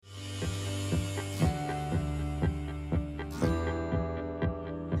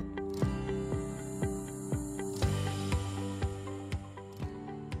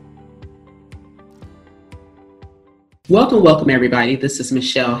Welcome everybody. This is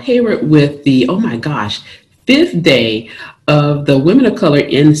Michelle Hayward with the, oh my gosh, fifth day of the Women of Color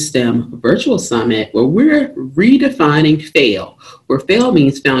in STEM Virtual Summit, where we're redefining FAIL, where FAIL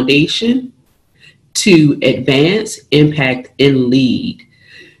means foundation to advance, impact, and lead.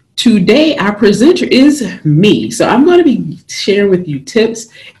 Today, our presenter is me. So I'm going to be sharing with you tips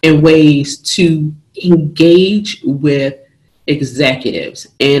and ways to engage with executives.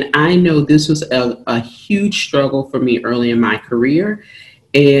 And I know this was a huge struggle for me early in my career,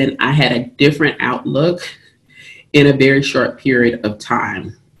 and I had a different outlook in a very short period of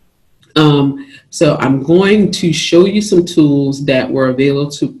time. So I'm going to show you some tools that were available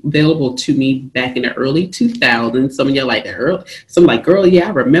to me back in the early 2000s. Some of you are like, some like, girl, yeah,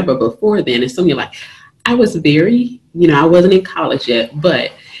 I remember before then. And some of you are like, I was I wasn't in college yet,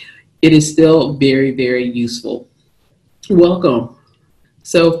 but it is still very, very useful. Welcome.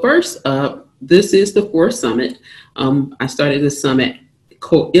 So first up, this is the fourth summit. I started this summit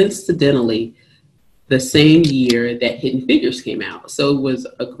coincidentally the same year that Hidden Figures came out. So it was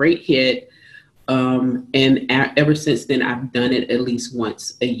a great hit. Ever since then, I've done it at least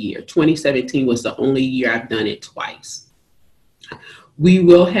once a year. 2017 was the only year I've done it twice. We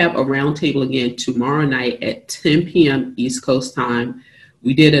will have a roundtable again tomorrow night at 10 p.m. East Coast time.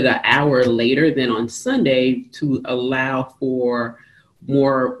 We did it an hour later than on Sunday to allow for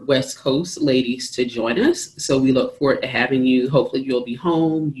more West Coast ladies to join us. So we look forward to having you. Hopefully you'll be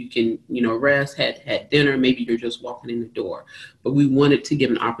home. You can, rest, had dinner. Maybe you're just walking in the door. But we wanted to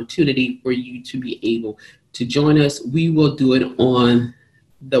give an opportunity for you to be able to join us. We will do it on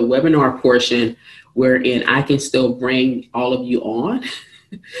the webinar portion, wherein I can still bring all of you on.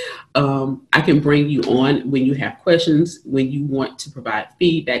 I can bring you on when you have questions, when you want to provide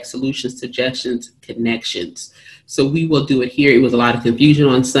feedback, solutions, suggestions, connections. So we will do it here. It was a lot of confusion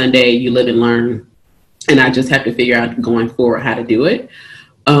on Sunday. You live and learn. And I just have to figure out going forward how to do it.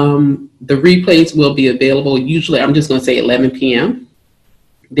 The replays will be available. Usually, I'm just going to say 11 p.m.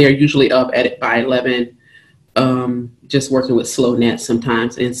 They're usually up by 11. Just working with slow nets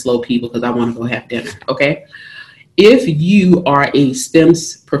sometimes and slow people because I want to go have dinner. Okay. If you are a STEM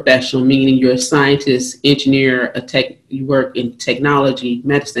professional, meaning you're a scientist, engineer, you work in technology,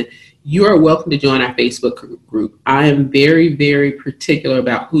 medicine, you are welcome to join our Facebook group. I am very, very particular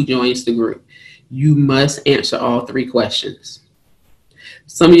about who joins the group. You must answer all 3 questions.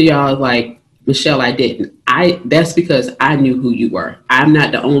 Some of y'all are like, Michelle, I didn't. That's because I knew who you were. I'm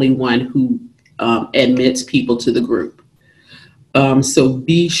not the only one who admits people to the group. So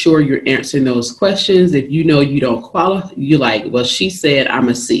be sure you're answering those questions. If you know you don't qualify, you're like, well, she said I'm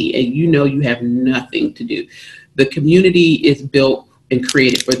a C, and you have nothing to do. The community is built and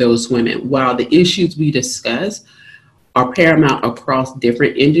created for those women. While the issues we discuss are paramount across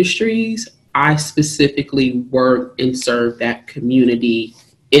different industries, I specifically work and serve that community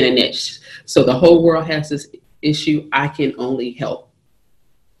in a niche. So the whole world has this issue. I can only help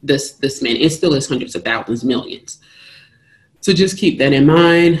this man. It still is hundreds of thousands, millions. So just keep that in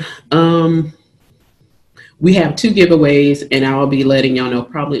mind. We have 2 giveaways, and I'll be letting y'all know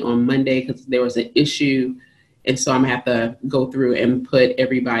probably on Monday because there was an issue. And so I'm gonna have to go through and put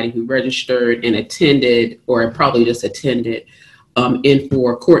everybody who registered and attended, or probably just attended, in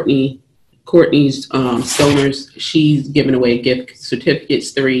for Courtney's Stoners. She's giving away gift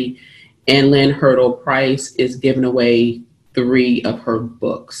certificates 3, and Lynn Hurdle Price is giving away 3 of her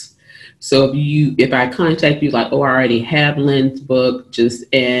books. So if I contact you like, oh, I already have Lynn's book,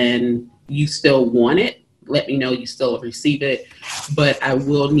 and you still want it, let me know you still receive it. But I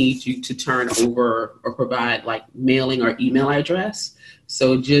will need you to turn over or provide like mailing or email address.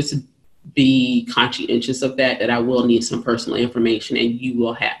 So just be conscientious of that I will need some personal information, and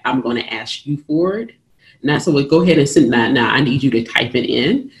I'm going to ask you for it. Not so go ahead and send that now. I need you to type it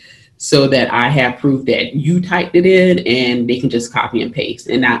in, so that I have proof that you typed it in, and they can just copy and paste,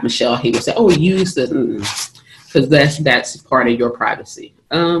 and not Michelle Hayward say, oh, use this, because that's part of your privacy.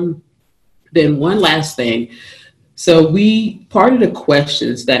 Then one last thing. So part of the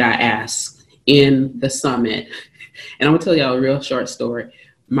questions that I asked in the summit, and I'm gonna tell y'all a real short story.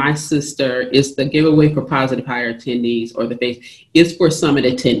 My sister is the giveaway for Positive Hire attendees, or the face is for summit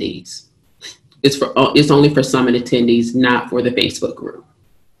attendees. It's only for summit attendees, not for the Facebook group.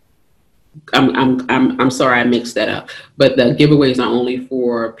 I'm sorry I mixed that up, but the giveaways are only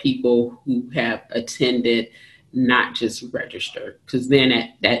for people who have attended, not just registered, because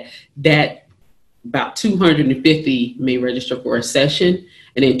then that about 250 may register for a session,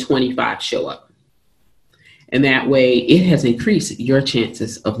 and then 25 show up, and that way it has increased your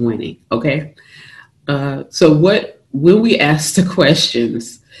chances of winning. Okay, so when we ask the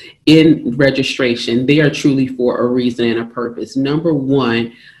questions, in registration, they are truly for a reason and a purpose. Number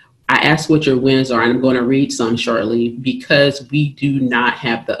one, I asked what your wins are, and I'm going to read some shortly because we do not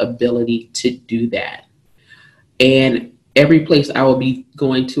have the ability to do that. And every place, I will be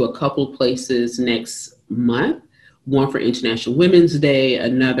going to a couple places next month. One for International Women's Day,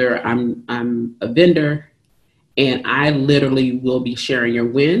 another I'm a vendor, and I literally will be sharing your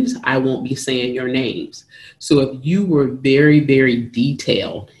wins. I won't be saying your names. So if you were very, very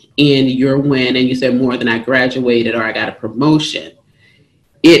detailed in your win and you said more than I graduated or I got a promotion,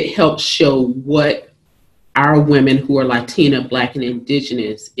 it helps show what our women who are Latina, Black, and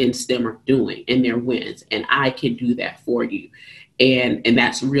Indigenous in STEM are doing in their wins. And I can do that for you. And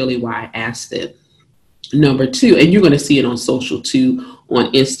that's really why I asked it. Number two, and you're going to see it on social too,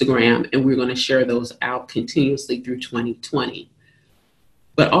 on Instagram, and we're going to share those out continuously through 2020.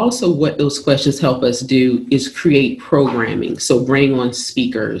 But also what those questions help us do is create programming. So bring on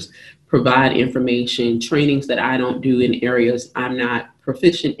speakers, provide information, trainings that I don't do in areas I'm not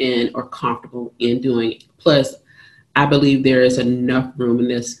proficient in or comfortable in doing. Plus, I believe there is enough room in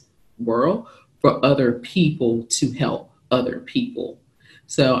this world for other people to help other people.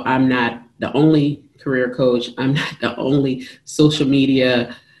 So I'm not the only career coach. I'm not the only social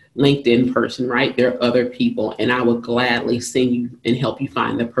media LinkedIn person, right? There are other people, and I will gladly send you and help you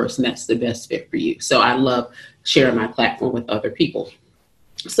find the person that's the best fit for you. So I love sharing my platform with other people.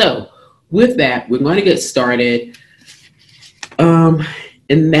 So with that, we're going to get started.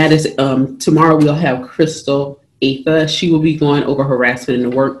 And that is tomorrow we'll have Crystal Atha. She will be going over harassment in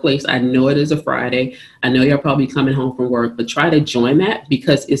the workplace. I know it is a Friday. I know you're probably coming home from work, but try to join that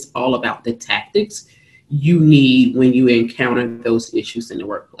because it's all about the tactics you need when you encounter those issues in the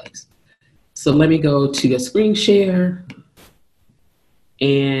workplace. So let me go to the screen share.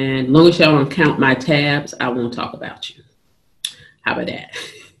 And as long as y'all don't count my tabs, I won't talk about you. How about that?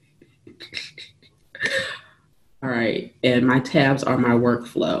 All right, and my tabs are my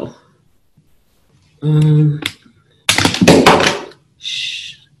workflow.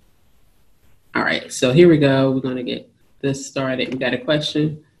 All right, so here we go. We're gonna get this started. We got a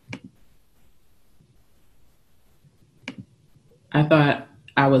question? I thought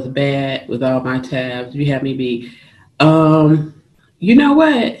I was bad with all my tabs. You had me beat. You know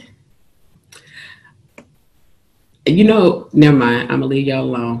what? Never mind. I'm gonna leave y'all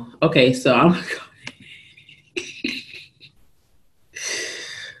alone. Okay, so I'm gonna go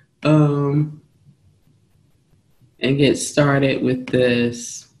and get started with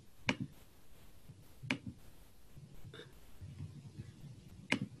this.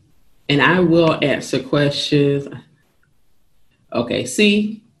 And I will answer questions. Okay,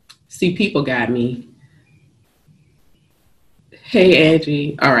 see, people got me. Hey,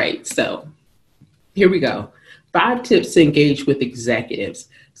 Angie. All right, so here we go. 5 tips to engage with executives.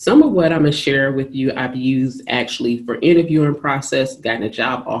 Some of what I'm gonna share with you, I've used actually for interviewing process, gotten a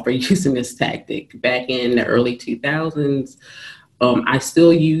job offer using this tactic back in the early 2000s.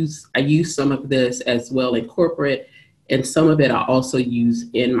 I use some of this as well in corporate, and some of it I also use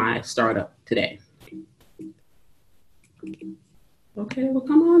in my startup today. Okay, well,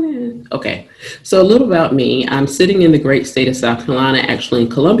 come on in. Okay, so a little about me. I'm sitting in the great state of South Carolina, actually in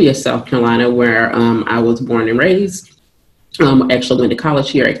Columbia, South Carolina, where I was born and raised. Actually went to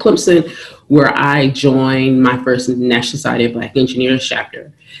college here at Clemson, where I joined my first National Society of Black Engineers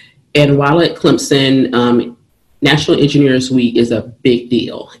chapter. And while at Clemson, National Engineers Week is a big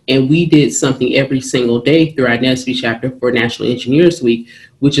deal. And we did something every single day through our NSB chapter for National Engineers Week,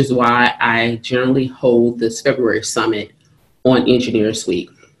 which is why I generally hold this February summit on Engineers Week.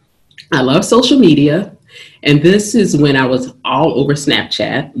 I love social media, and this is when I was all over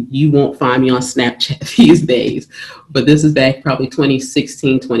Snapchat. You won't find me on Snapchat these days, but this is back probably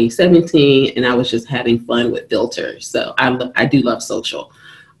 2016, 2017, and I was just having fun with filters. So I do love social.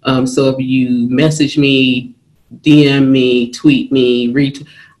 So if you message me, DM me, tweet me, retweet,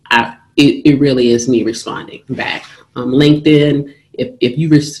 it really is me responding back. LinkedIn, if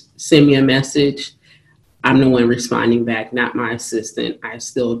you send me a message, I'm the one responding back, not my assistant. I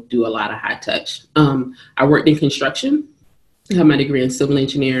still do a lot of high touch. I worked in construction. I have my degree in civil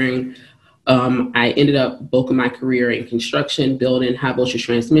engineering. I ended up bulk of my career in construction, building high voltage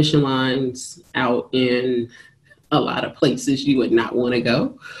transmission lines out in a lot of places you would not want to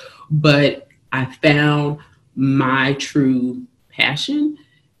go. But I found my true passion,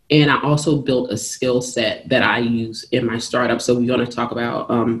 and I also built a skill set that I use in my startup. So we're going to talk about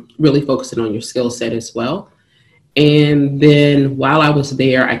really focusing on your skill set as well. And then while I was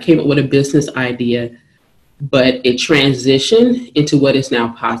there, I came up with a business idea, but it transitioned into what is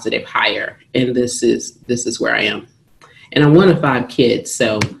now Positive Hire. And this is where I am. And I'm one of 5 kids.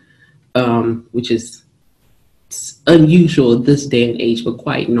 So which is unusual this day and age, but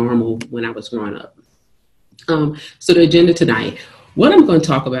quite normal when I was growing up. So the agenda tonight, what I'm going to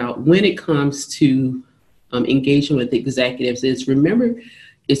talk about when it comes to engaging with executives is, remember,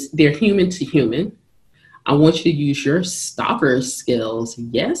 they're human to human. I want you to use your stalker skills.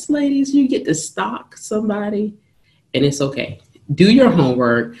 Yes, ladies, you get to stalk somebody, and it's okay. Do your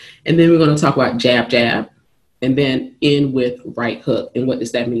homework, and then we're going to talk about jab, jab, and then end with right hook. And what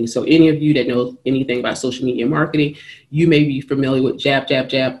does that mean? So any of you that know anything about social media marketing, you may be familiar with jab, jab,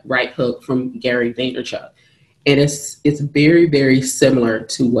 jab, right hook from Gary Vaynerchuk. And it's very, very similar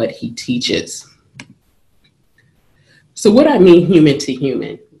to what he teaches. So what I mean human to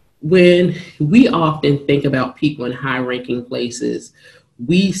human, when we often think about people in high ranking places,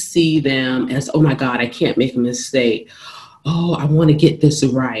 we see them as, oh my God, I can't make a mistake. Oh, I want to get this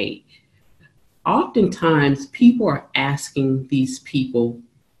right. Oftentimes people are asking these people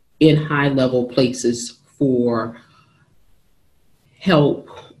in high level places for help,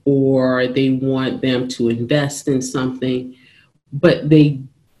 or they want them to invest in something, but they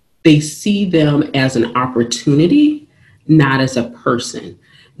see them as an opportunity, not as a person,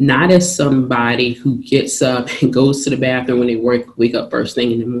 not as somebody who gets up and goes to the bathroom when they wake up first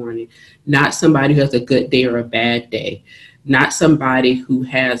thing in the morning, not somebody who has a good day or a bad day, not somebody who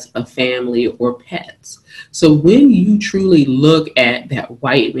has a family or pets. So when you truly look at that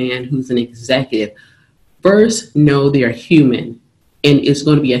white man who's an executive, first know they're human. And it's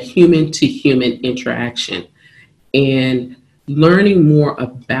going to be a human to human interaction. And learning more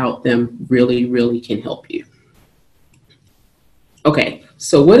about them really, really can help you. Okay,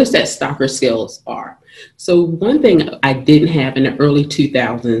 so what is that stalker skills are? So one thing I didn't have in the early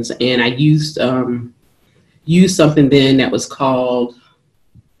 2000s, and I used something then that was called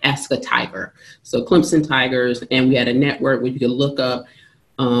Ask a Tiger. So Clemson Tigers, and we had a network where you could look up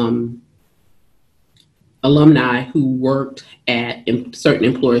alumni who worked at certain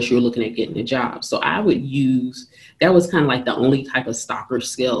employers you were looking at getting a job. So I would use, that was kind of like the only type of stalker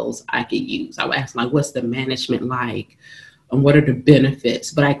skills I could use. I would ask, like, what's the management like? And what are the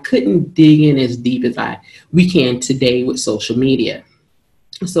benefits? But I couldn't dig in as deep as we can today with social media.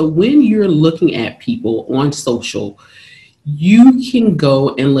 So when you're looking at people on social, you can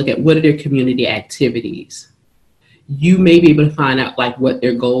go and look at what are their community activities. You may be able to find out like what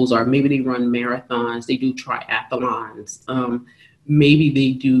their goals are. Maybe they run marathons, they do triathlons. Maybe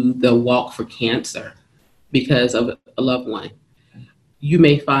they do the walk for cancer because of a loved one. You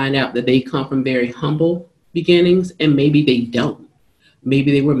may find out that they come from very humble beginnings, and maybe they don't.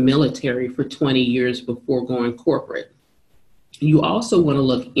 Maybe they were military for 20 years before going corporate. You also want to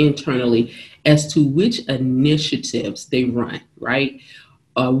look internally as to which initiatives they run, right?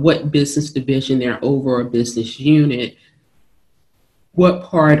 What business division they're over, or business unit, what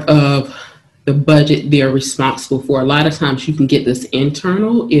part of the budget they're responsible for. A lot of times you can get this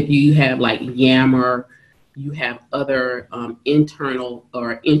internal if you have like Yammer, you have other internal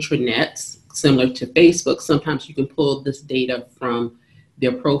or intranets similar to Facebook. Sometimes you can pull this data from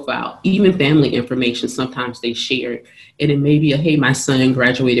their profile, even family information. Sometimes they share it, and it may be hey, my son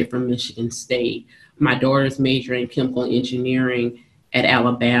graduated from Michigan State. My daughter's majoring in chemical engineering at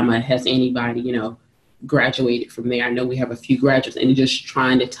Alabama. Has anybody, graduated from there? I know we have a few graduates, and just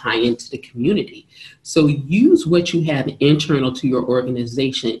trying to tie into the community. So use what you have internal to your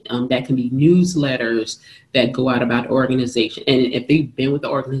organization. That can be newsletters that go out about the organization. And if they've been with the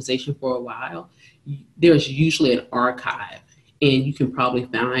organization for a while, there's usually an archive, and you can probably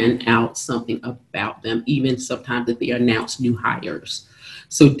find out something about them, even sometimes if they announce new hires.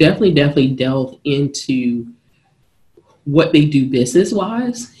 So definitely delve into what they do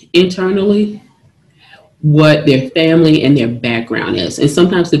business-wise internally, what their family and their background is. And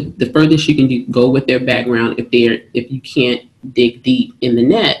sometimes the furthest you can go with their background, if you can't dig deep in the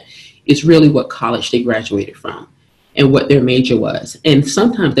net, is really what college they graduated from and what their major was. And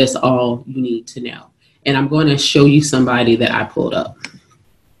sometimes that's all you need to know. And I'm going to show you somebody that I pulled up.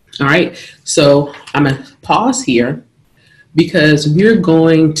 All right, so I'm going to pause here because we're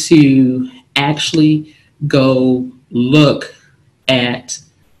going to actually go look at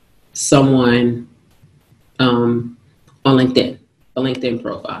someone on LinkedIn, a LinkedIn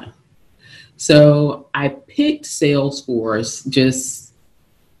profile. So I picked Salesforce just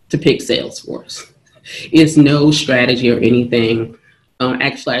to pick Salesforce. It's no strategy or anything.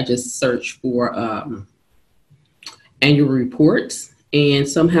 Actually, I just searched for annual reports, and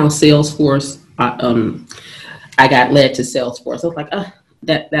somehow Salesforce, I got led to Salesforce. I was like,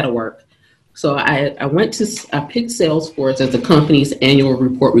 that'll work. So I picked Salesforce as the company's annual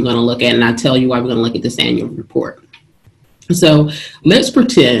report we're going to look at, and I'll tell you why we're going to look at this annual report. So let's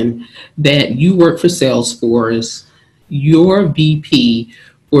pretend that you work for Salesforce. Your VP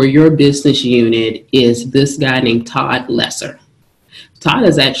for your business unit is this guy named Todd Lesser. Todd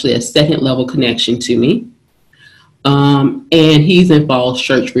is actually a second level connection to me. And he's in Falls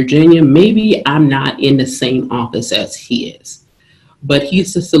Church, Virginia. Maybe I'm not in the same office as he is, but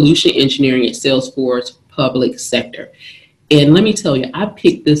he's the solution engineering at Salesforce public sector. And let me tell you, I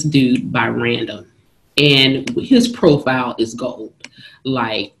picked this dude by random, and his profile is gold.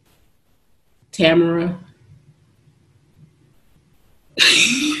 Like Tamara,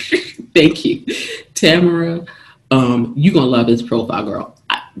 thank you, Tamara. You're gonna love his profile, girl.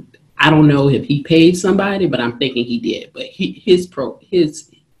 I don't know if he paid somebody, but I'm thinking he did. But his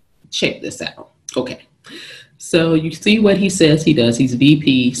check this out. Okay. So you see what he says he does. He's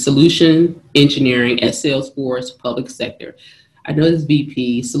VP Solution Engineering at Salesforce Public Sector. I know this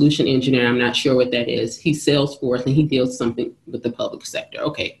VP Solution Engineer. I'm not sure what that is. He's Salesforce and he deals something with the public sector.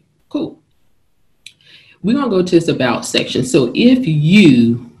 Okay, cool. We're going to go to this about section. So if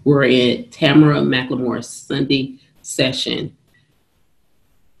you were in Tamara McLemore's Sunday session,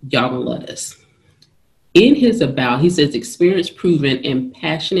 y'all gonna love this. In his about, he says, experience proven and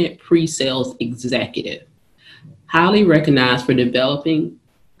passionate pre-sales executive, highly recognized for developing,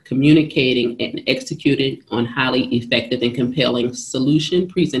 communicating, and executing on highly effective and compelling solution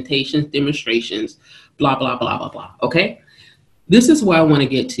presentations, demonstrations, blah, blah, blah, blah, blah. Okay? This is what I want to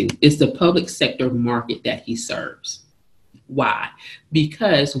get to. It's the public sector market that he serves. Why?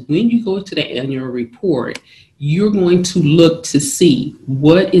 Because when you go to the annual report, you're going to look to see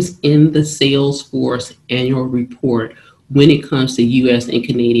what is in the Salesforce annual report when it comes to US and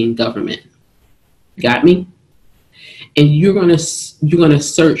Canadian government. Got me? And you're gonna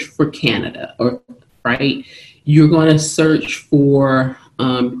search for Canada, or right? You're gonna search for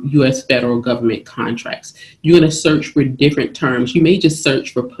US federal government contracts. You're gonna search for different terms. You may just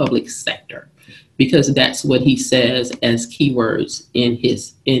search for public sector, because that's what he says as keywords in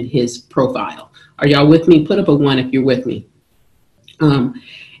his profile. Are y'all with me? Put up a 1 if you're with me.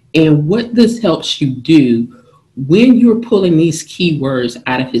 And what this helps you do when you're pulling these keywords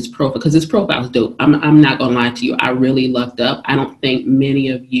out of his profile, because his profile is dope. I'm not gonna lie to you. I really lucked up. I don't think many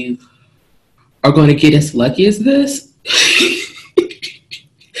of you are gonna get as lucky as this.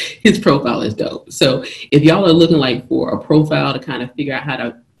 His profile is dope. So if y'all are looking like for a profile to kind of figure out how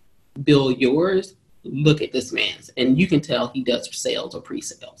to build yours, look at this man's, and you can tell he does sales or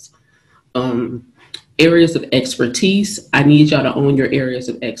pre-sales. Areas of expertise. I need y'all to own your areas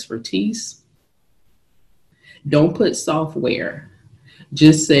of expertise. Don't put software.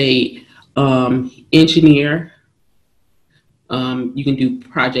 Just say engineer. You can do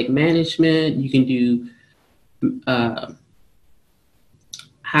project management. You can do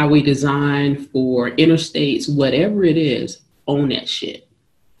highway design for interstates, whatever it is, own that shit.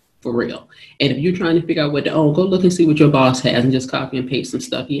 For real. And if you're trying to figure out what to own, go look and see what your boss has and just copy and paste some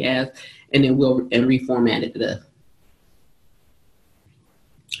stuff he has, and then we'll reformat it.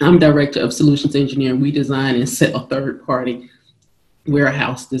 I'm director of solutions engineering. We design and sell third-party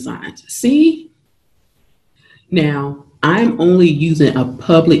warehouse designs. See? Now, I'm only using a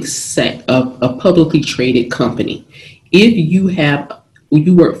publicly traded company. If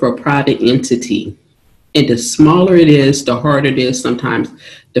you work for a private entity, and the smaller it is, the harder it is sometimes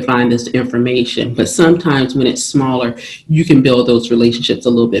to find this information. But sometimes when it's smaller, you can build those relationships a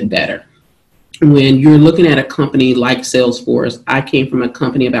little bit better. When you're looking at a company like Salesforce, I came from a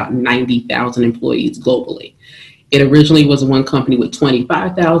company about 90,000 employees globally. It originally was one company with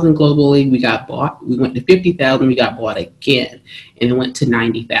 25,000 globally. We got bought. We went to 50,000. We got bought again, and it went to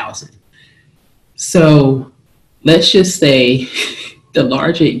 90,000. So let's just say the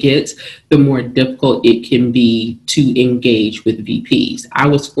larger it gets, the more difficult it can be to engage with VPs. I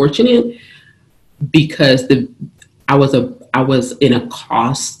was fortunate because I was in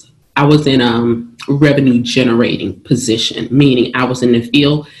a revenue generating position, meaning I was in the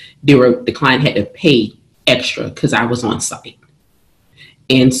field. The client had to pay extra because I was on site.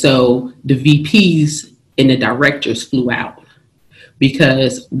 And so the VPs and the directors flew out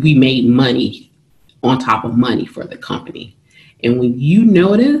because we made money on top of money for the company. And when you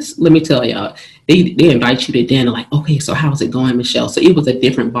notice, let me tell y'all, they invite you to dinner, like, okay, so how's it going, Michelle? So it was a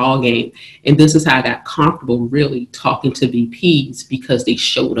different ball game. And this is how I got comfortable really talking to VPs, because they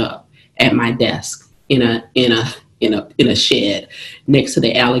showed up at my desk in a shed next to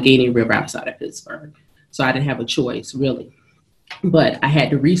the Allegheny River outside of Pittsburgh. So I didn't have a choice, really. But I had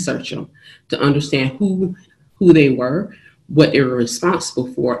to research them to understand who they were, what they were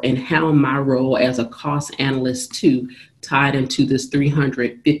responsible for, and how my role as a cost analyst too tied into this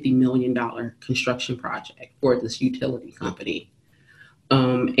 $350 million construction project for this utility company.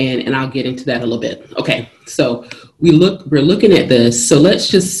 And I'll get into that a little bit. Okay, so we're looking at this. So let's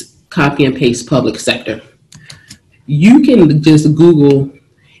just copy and paste public sector. You can just Google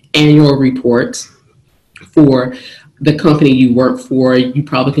annual reports for the company you work for. You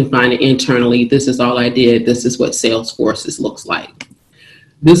probably can find it internally. This is all I did. This is what Salesforce looks like.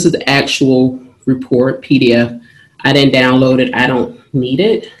 This is the actual report, PDF. I didn't download it. I don't need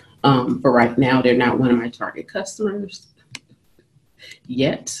it. But right now, they're not one of my target customers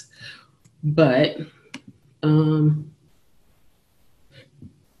yet. But oh,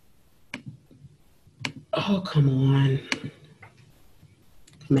 come on.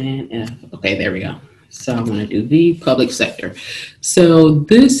 Command F. Okay, there we go. So I'm going to do the public sector. So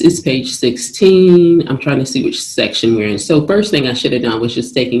this is page 16. I'm trying to see which section we're in. So first thing I should have done was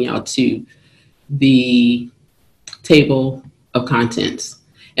just taking y'all to the table of contents.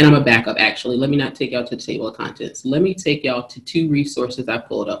 And I'm going to back up, actually. Let me not take y'all to the table of contents. Let me take y'all to two resources I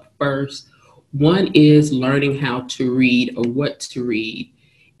pulled up first. One is learning how to read or what to read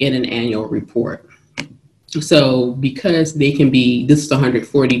in an annual report. So because they can be, this is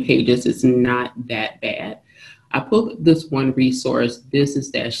 140 pages, it's not that bad. I put this one resource,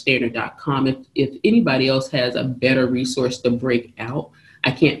 business-standard.com. If anybody else has a better resource to break out,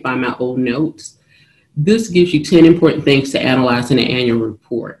 I can't find my old notes. This gives you 10 important things to analyze in an annual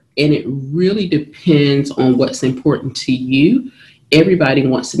report. And it really depends on what's important to you. Everybody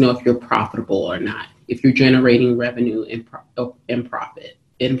wants to know if you're profitable or not, if you're generating revenue and profit,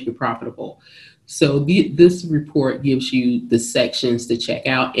 and if you're profitable. So this report gives you the sections to check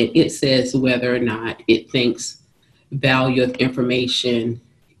out, and it says whether or not it thinks value of information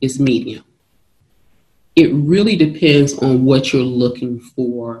is medium. It really depends on what you're looking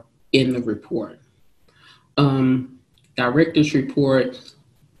for in the report. Director's report,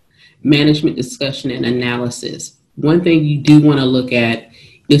 management discussion and analysis. One thing you do want to look at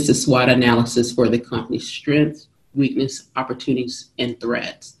is the SWOT analysis for the company's strengths, weakness, opportunities, and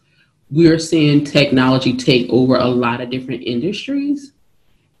threats. We're seeing technology take over a lot of different industries,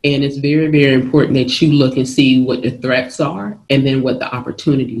 and it's very, very important that you look and see what the threats are and then what the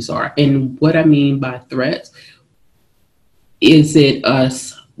opportunities are. And what I mean by threats, is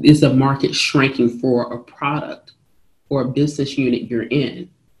a market shrinking for a product or a business unit you're in?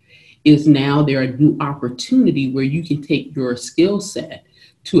 Is now there a new opportunity where you can take your skill set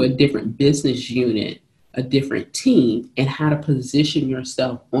to a different business unit, a different team, and how to position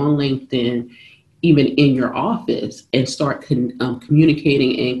yourself on LinkedIn, even in your office, and start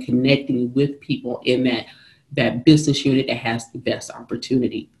communicating and connecting with people in that business unit that has the best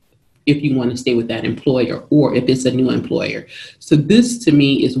opportunity, if you want to stay with that employer or if it's a new employer. So this, to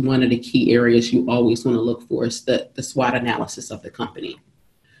me, is one of the key areas you always want to look for, is the SWOT analysis of the company.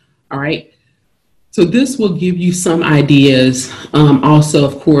 All right. So this will give you some ideas. Also,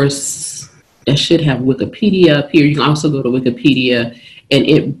 of course, I should have Wikipedia up here. You can also go to Wikipedia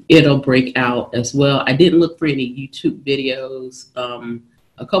and it'll break out as well. I didn't look for any YouTube videos.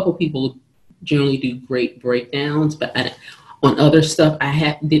 A couple people generally do great breakdowns, but on other stuff,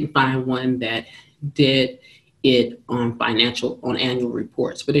 didn't find one that did it on annual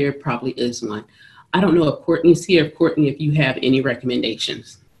reports, but there probably is one. I don't know if Courtney's here. Courtney, if you have any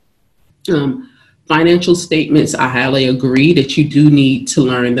recommendations. Financial statements, I highly agree that you do need to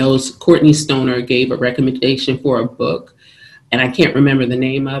learn those. Courtney Stoner gave a recommendation for a book, and I can't remember the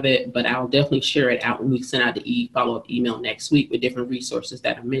name of it, but I'll definitely share it out when we send out the follow-up email next week with different resources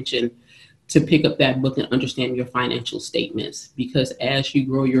that I mentioned to pick up that book and understand your financial statements. Because as you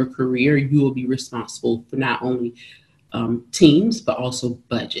grow your career, you will be responsible for not only teams, but also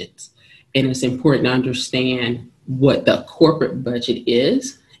budgets. And it's important to understand what the corporate budget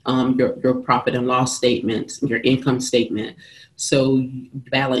is, your profit and loss statements, your income statement, so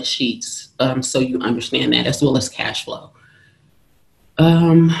balance sheets, so you understand that, as well as cash flow.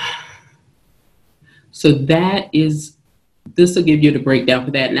 So this will give you the breakdown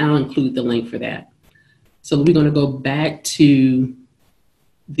for that, and I'll include the link for that. So we're going to go back to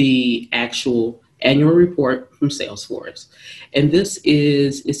the actual annual report from Salesforce. And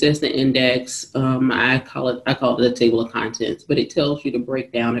it says the index, I call it a table of contents, but it tells you the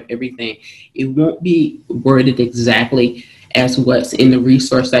breakdown of everything. It won't be worded exactly as what's in the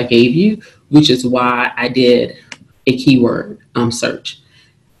resource I gave you, which is why I did a keyword search.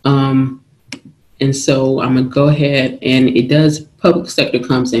 And so I'm going to go ahead, and it does, public sector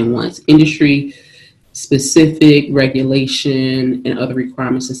comes in once, industry specific regulation and other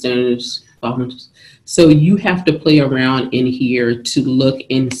requirements and standards. So you have to play around in here to look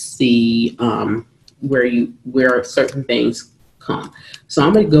and see where certain things come. So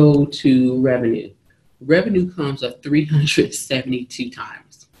I'm going to go to revenue. Revenue comes up 372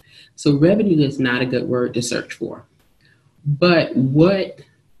 times. So revenue is not a good word to search for. But what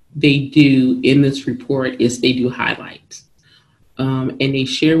they do in this report is they do highlights. And they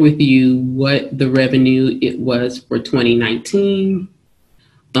share with you what the revenue it was for 2019.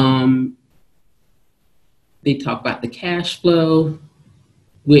 They talk about the cash flow,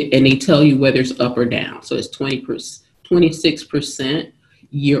 and they tell you whether it's up or down. So it's 26%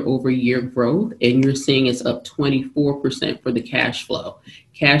 year over year growth, and you're seeing it's up 24% for the cash flow.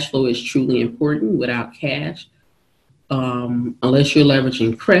 Cash flow is truly important. Without cash, unless you're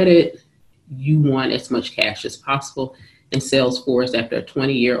leveraging credit, you want as much cash as possible. And Salesforce, after a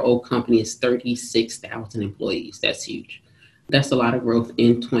 20-year-old company, is 36,000 employees. That's huge. That's a lot of growth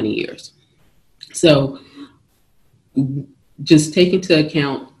in 20 years. So just take into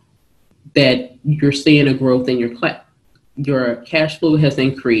account that you're seeing a growth in your cash flow has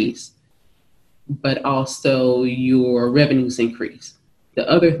increased, but also your revenues increase. The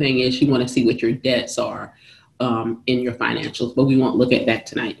other thing is you want to see what your debts are in your financials, but we won't look at that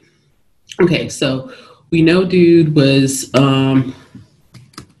tonight. Okay, so we know dude was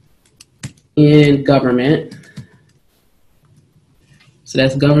in government. So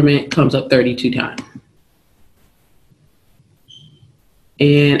that's government comes up 32 times.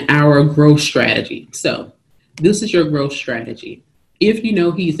 And our growth strategy. So this is your growth strategy. If you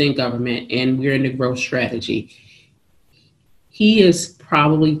know he's in government and we're in the growth strategy, he is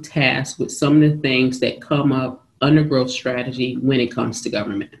probably tasked with some of the things that come up under growth strategy when it comes to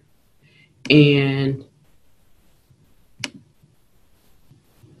government. And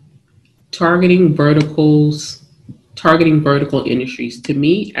targeting vertical industries to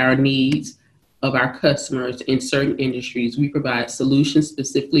meet our needs of our customers in certain industries. We provide solutions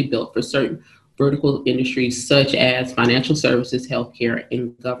specifically built for certain vertical industries such as financial services, healthcare,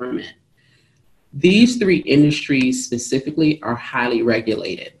 and government. These three industries specifically are highly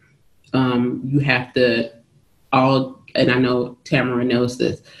regulated. You have to and I know Tamara knows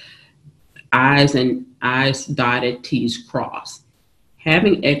this, I's dotted, T's crossed.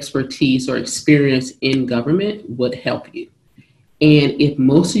 Having expertise or experience in government would help you. And if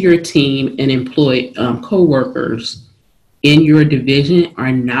most of your team and co-workers in your division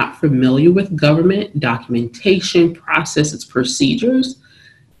are not familiar with government documentation, processes, procedures,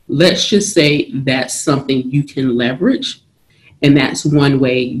 let's just say that's something you can leverage. And that's one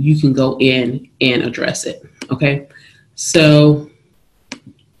way you can go in and address it. Okay. So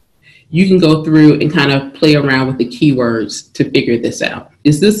you can go through and kind of play around with the keywords to figure this out.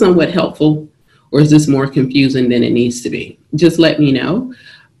 Is this somewhat helpful, or is this more confusing than it needs to be? Just let me know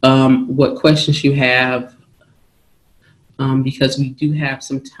what questions you have, because we do have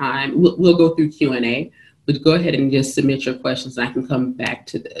some time. We'll go through Q&A, but go ahead and just submit your questions and I can come back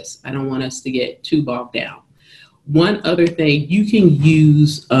to this. I don't want us to get too bogged down. One other thing, you can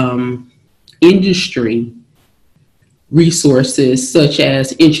use industry resources such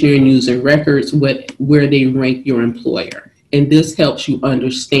as Engineering News and Records, where they rank your employer. And this helps you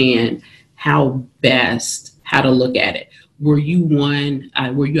understand how to look at it. Were you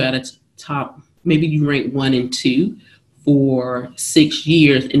at a top, maybe you ranked 1 and 2 for 6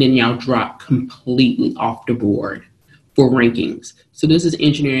 years, and then y'all drop completely off the board for rankings. So this is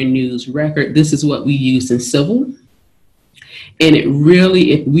Engineering News Record. This is what we use in civil. And it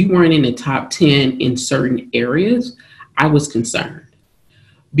really, if we weren't in the top 10 in certain areas, I was concerned,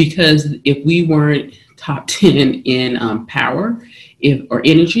 because if we weren't top 10 in power or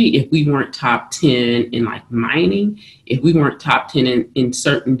energy, if we weren't top 10 in like mining, if we weren't top 10 in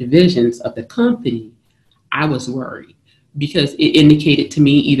certain divisions of the company, I was worried, because it indicated to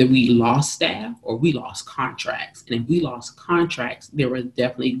me either we lost staff or we lost contracts. And if we lost contracts, there was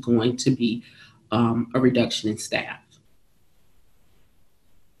definitely going to be a reduction in staff.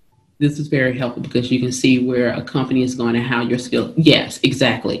 This is very helpful because you can see where a company is going and how your skill. Yes,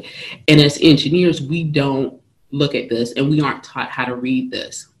 exactly. And as engineers, we don't look at this and we aren't taught how to read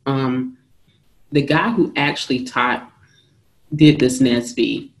this. The guy who actually did this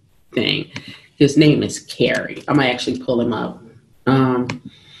NSB thing, his name is Carey. I might actually pull him up. And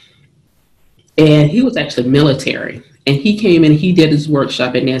he was actually military. And he came and he did his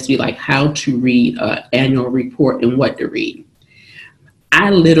workshop at NSB, like how to read an annual report and what to read. I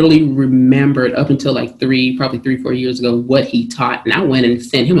literally remembered up until like probably 3-4 years ago, what he taught. And I went and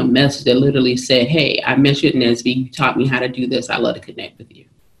sent him a message that literally said, hey, I met you at NSB. You taught me how to do this. I'd love to connect with you.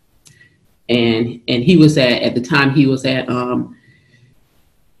 And he was at the time he was at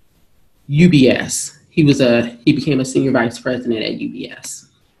UBS. He became a senior vice president at UBS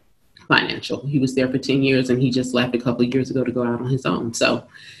Financial. He was there for 10 years and he just left a couple of years ago to go out on his own. So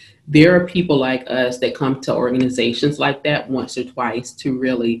there are people like us that come to organizations like that once or twice to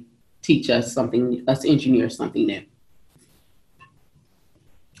really teach us something, us engineers something new.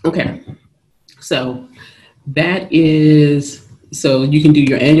 Okay, so so you can do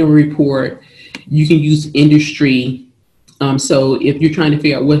your annual report. You can use industry. So if you're trying to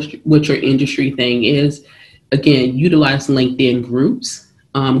figure out what your industry thing is, again, utilize LinkedIn groups,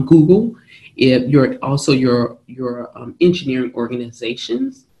 Google. If you're also your engineering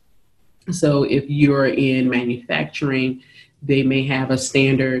organizations. So if you're in manufacturing, they may have a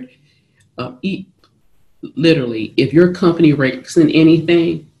standard. Literally, if your company ranks in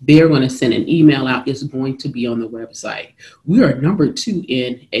anything, they're going to send an email out. It's going to be on the website. We are number 2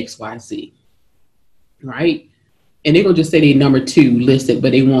 in XYZ, right? And they're going to just say they number 2 listed,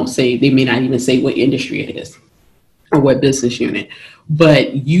 but they may not even say what industry it is or what business unit.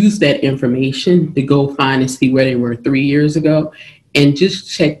 But use that information to go find and see where they were 3 years ago, and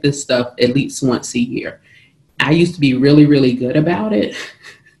just check this stuff at least once a year. I used to be really, really good about it.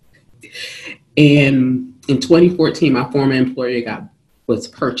 And in 2014, my former employer was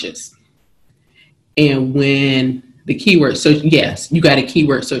purchased. And when the keyword search, yes, you got a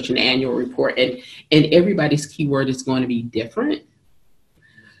keyword search in the annual report, and everybody's keyword is going to be different.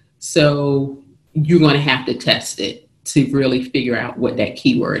 So you're going to have to test it to really figure out what that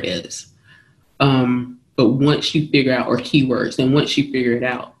keyword is. But once you figure out, or keywords, and once you figure it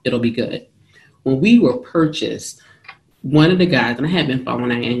out, it'll be good. When we were purchased, one of the guys, and I had been following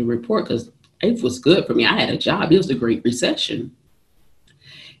that annual report because it was good for me. I had a job. It was a great recession.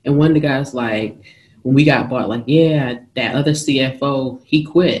 And one of the guys, like, when we got bought, like, yeah, that other CFO, he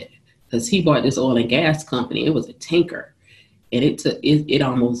quit because he bought this oil and gas company. It was a tanker. And it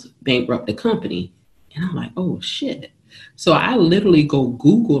almost bankrupted the company. And I'm like, oh, shit. So I literally go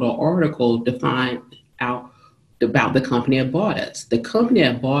Google the article to find out about the company that bought us. The company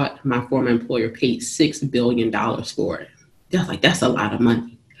that bought my former employer paid $6 billion for it. I was like, that's a lot of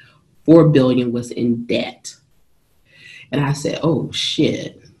money. $4 billion was in debt. And I said, oh,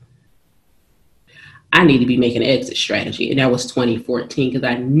 shit. I need to be making an exit strategy. And that was 2014 because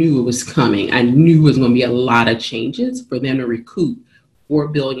I knew it was coming. I knew it was going to be a lot of changes for them to recoup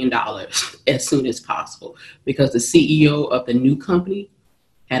 $4 billion as soon as possible, because the CEO of the new company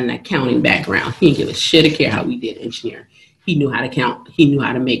had an accounting background. He didn't give a shit or care how we did engineering. He knew how to count. He knew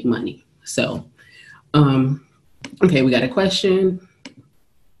how to make money. So, okay, we got a question.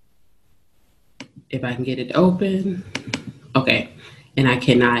 If I can get it open. Okay. And I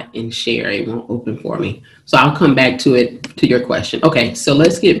cannot share. It won't open for me. So I'll come back to your question. Okay. So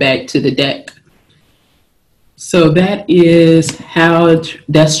let's get back to the deck. So that's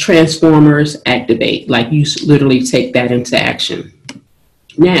Transformers Activate. Like, you literally take that into action.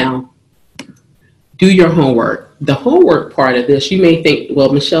 Now, do your homework. The homework part of this, you may think,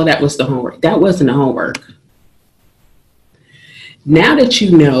 well, Michelle, that was the homework. That wasn't the homework. Now that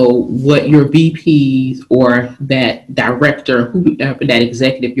you know what your VPs or that director, whoever that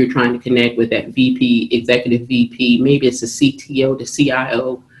executive you're trying to connect with, that VP, executive VP, maybe it's the CTO, the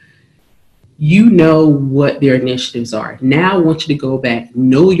CIO, you know what their initiatives are. Now I want you to go back,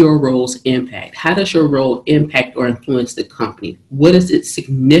 know your role's impact. How does your role impact or influence the company? What is its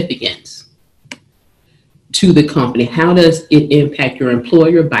significance to the company? How does it impact your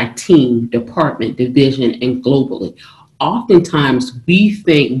employer by team, department, division, and globally? Oftentimes we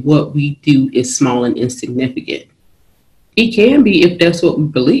think what we do is small and insignificant. It can be if that's what we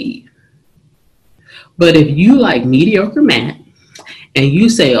believe. But if you like mediocre Matt and you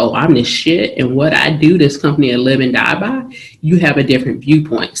say, oh, I'm the shit and what I do, this company will live and die by, you have a different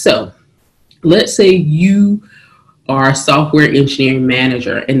viewpoint. So let's say you are a software engineering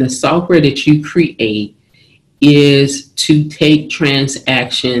manager and the software that you create is to take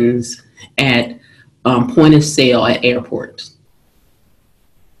transactions at point of sale at airports.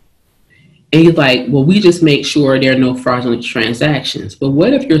 And you're like, well, we just make sure there are no fraudulent transactions. But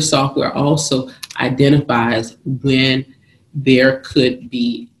what if your software also identifies when there could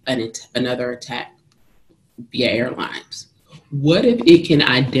be another attack via airlines? What if it can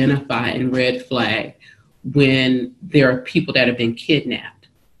identify and red flag when there are people that have been kidnapped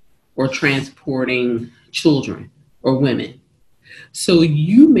or transporting children or women? So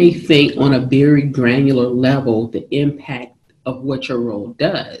you may think on a very granular level the impact of what your role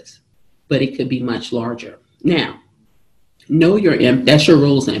does, but it could be much larger. Now, know your impact. That's your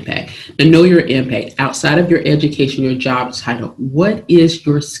role's impact. And know your impact outside of your education, your job title. What is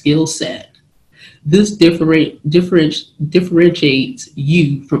your skill set? This differentiates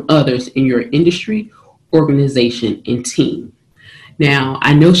you from others in your industry, organization, and team. Now,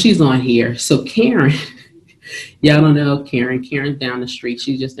 I know she's on here. So Karen, y'all don't know Karen. Karen's down the street.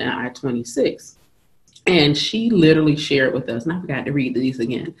 She's just down I-26. And she literally shared with us, and I forgot to read these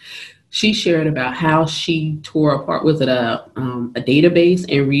again. She shared about how she tore apart, was it a database,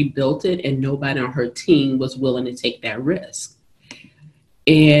 and rebuilt it, and nobody on her team was willing to take that risk.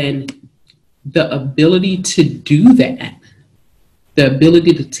 And the ability to do that, the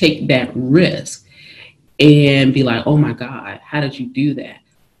ability to take that risk and be like, oh my God, how did you do that?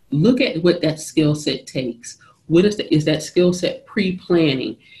 Look at what that skill set takes. What is that skill set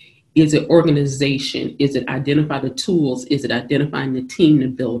pre-planning? Is it organization? Is it identify the tools? Is it identifying the team to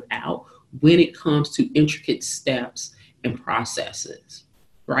build out when it comes to intricate steps and processes,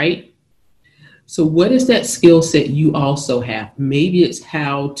 right? So what is that skill set you also have? Maybe it's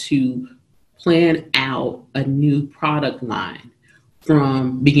how to plan out a new product line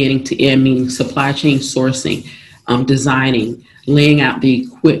from beginning to end, meaning supply chain sourcing, designing, laying out the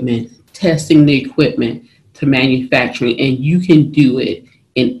equipment, testing the equipment to manufacturing, and you can do it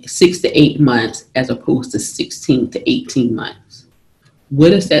in 6 to 8 months as opposed to 16 to 18 months.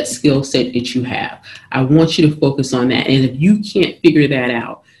 What is that skill set that you have? I want you to focus on that. And if you can't figure that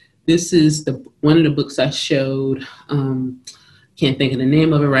out, this is one of the books I showed. Can't think of the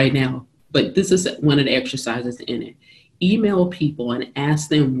name of it right now, but this is one of the exercises in it. Email people and ask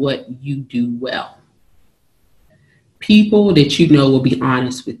them what you do well. People that you know will be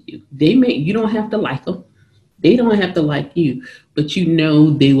honest with you. You don't have to like them. They don't have to like you, but you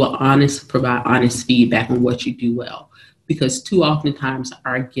know they will provide honest feedback on what you do well. Because too oftentimes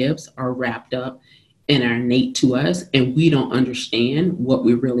our gifts are wrapped up and are innate to us, and we don't understand what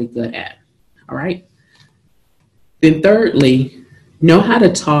we're really good at. All right. Then thirdly, know how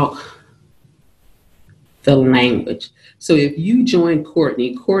to talk the language. So if you join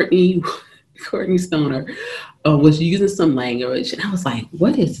Courtney Stoner was using some language, and I was like,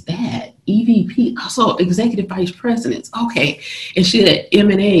 what is that? EVP, also executive vice presidents. Okay. And she had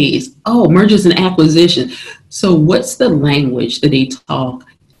M&As, mergers and acquisitions. So what's the language that they talk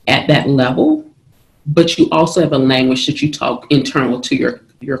at that level? But you also have a language that you talk internal to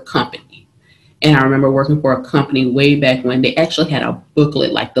your company. And I remember working for a company way back when they actually had a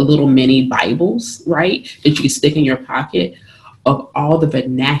booklet, like the little mini Bibles, right? That you could stick in your pocket of all the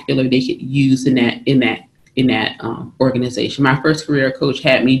vernacular they could use in that organization. My first career coach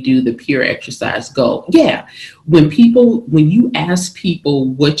had me do the peer exercise goal. Yeah. When you ask people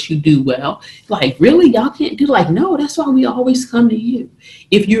what you do well, like, really, y'all can't do, like, no, that's why we always come to you.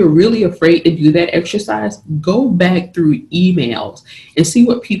 If you're really afraid to do that exercise, go back through emails and see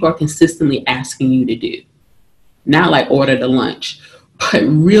what people are consistently asking you to do. Not like order the lunch, but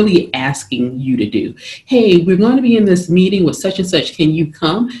really asking you to do. Hey, we're going to be in this meeting with such and such. Can you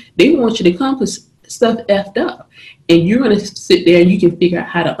come? They want you to come because stuff effed up, and you're going to sit there and you can figure out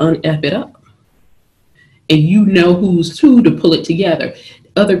how to un-F it up, and you know who's who to pull it together.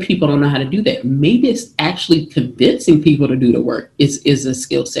 Other people don't know how to do that. Maybe it's actually convincing people to do the work is a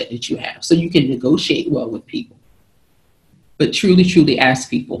skill set that you have, so you can negotiate well with people. But truly ask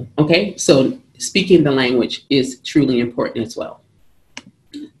people. Okay, so speaking the language is truly important as well.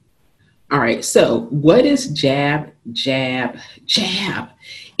 All right, so what is jab, jab, jab?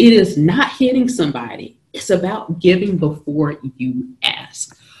 It is not hitting somebody. It's about giving before you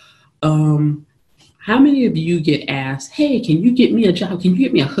ask. How many of you get asked, hey, can you get me a job? Can you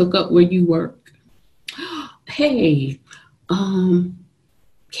get me a hookup where you work? Hey, can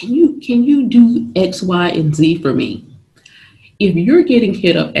you do X, Y, and Z for me? If you're getting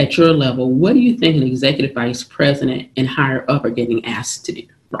hit up at your level, what do you think an executive vice president and higher up are getting asked to do,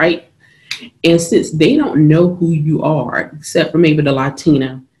 right? And since they don't know who you are, except for maybe the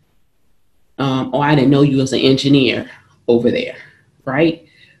Latina, I didn't know you as an engineer over there, right?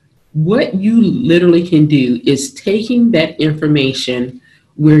 What you literally can do is taking that information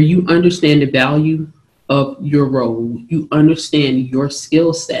where you understand the value of your role, you understand your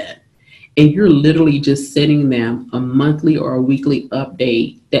skill set, and you're literally just sending them a monthly or a weekly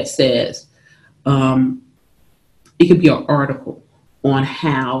update that says, it could be an article on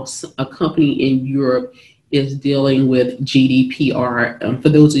how a company in Europe is dealing with GDPR. For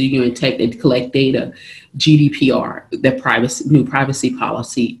those of you in tech that collect data, GDPR, the new privacy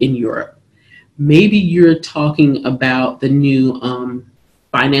policy in Europe. Maybe you're talking about the new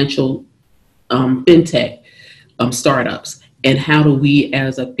financial fintech startups, and how do we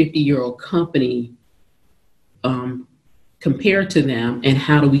as a 50-year-old company compare to them, and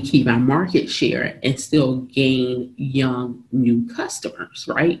how do we keep our market share and still gain young new customers,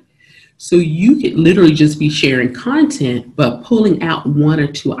 right? So you could literally just be sharing content, but pulling out one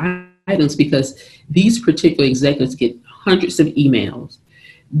or two items, because these particular executives get hundreds of emails.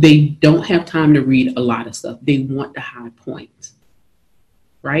 They don't have time to read a lot of stuff. They want the high points,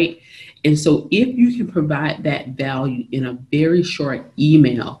 right? And so if you can provide that value in a very short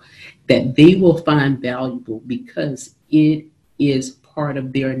email that they will find valuable because it is part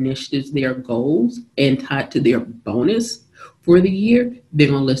of their initiatives, their goals, and tied to their bonus for the year, they're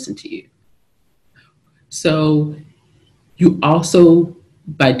going to listen to you. So you also,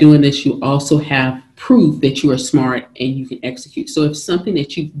 by doing this, you also have proof that you are smart and you can execute. So if something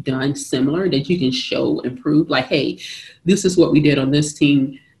that you've done similar that you can show and prove, like, hey, this is what we did on this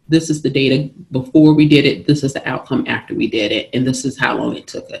team. This is the data before we did it. This is the outcome after we did it. And this is how long it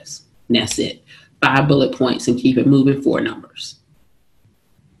took us. And that's it. 5 bullet points and keep it moving, 4 numbers.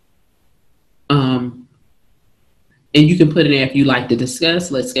 And you can put in there, if you like to discuss,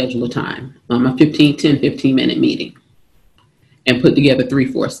 let's schedule a time. A 15-minute meeting. And put together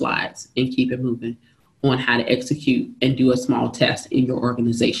 3-4 slides and keep it moving on how to execute and do a small test in your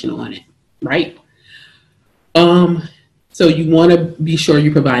organization on it, right? So you want to be sure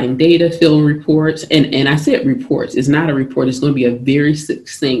you're providing data, fill reports. And I said reports. It's not a report. It's going to be a very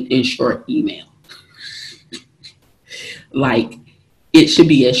succinct and short email. Like, it should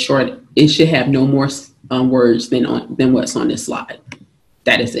be as short. It should have no more words than what's on this slide.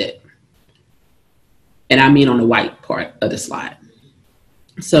 That is it. And I mean on the white part of the slide.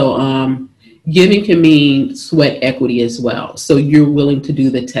 So giving can mean sweat equity as well. So you're willing to do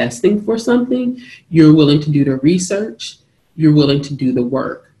the testing for something. You're willing to do the research. You're willing to do the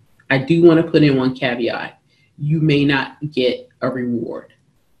work. I do want to put in one caveat. You may not get a reward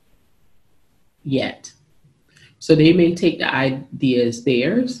yet. So they may take the idea as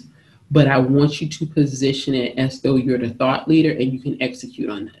theirs, but I want you to position it as though you're the thought leader and you can execute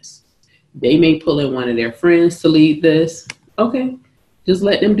on this. They may pull in one of their friends to lead this. Okay, just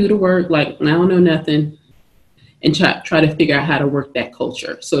let them do the work. Like, I don't know nothing. And try to figure out how to work that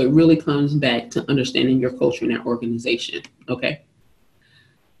culture. So it really comes back to understanding your culture in that organization. Okay.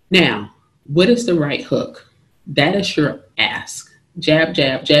 Now, what is the right hook? That is your ask. Jab,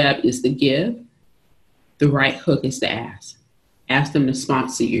 jab, jab is the give. The right hook is the ask. Ask them to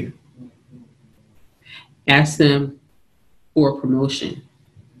sponsor you. Ask them for a promotion.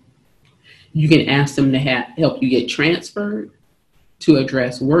 You can ask them to help you get transferred, to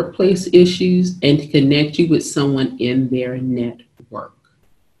address workplace issues, and to connect you with someone in their network.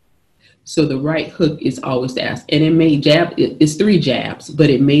 So the right hook is always to ask. And it may it's 3 jabs, but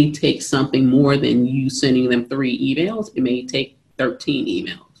it may take something more than you sending them 3 emails. It may take 13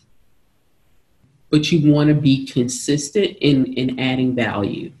 emails. But you want to be consistent in adding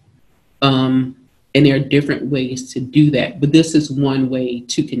value. And there are different ways to do that, but this is one way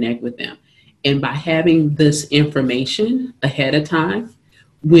to connect with them. And by having this information ahead of time,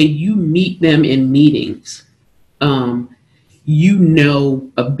 when you meet them in meetings, you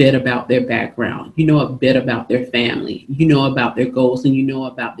know a bit about their background, you know a bit about their family, you know about their goals, and you know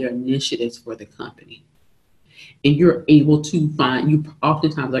about their initiatives for the company. And you're able to you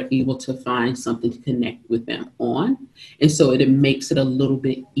oftentimes are able to find something to connect with them on. And so it makes it a little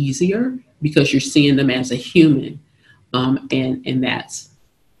bit easier because you're seeing them as a human. And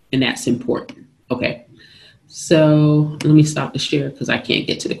that's important. Okay. So let me stop the share because I can't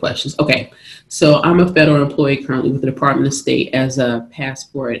get to the questions. Okay. So I'm a federal employee currently with the Department of State as a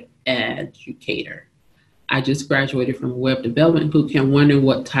passport educator. I just graduated from a web development bootcamp, wondering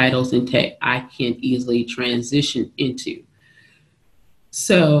what titles in tech I can easily transition into.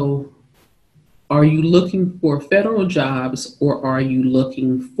 So are you looking for federal jobs, or are you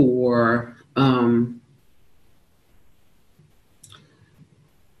looking for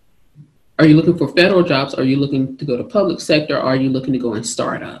federal jobs? Are you looking to go to public sector? Or are you looking to go in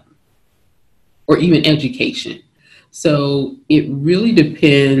startup or even education? So it really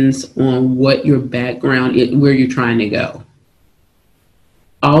depends on what your background is, where you're trying to go.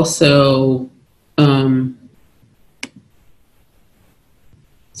 Also, so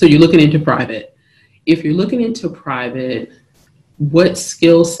you're looking into private. If you're looking into private, what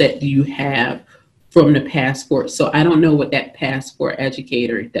skill set do you have from the passport? So I don't know what that passport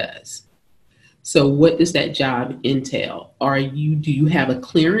educator does. So what does that job entail? Do you have a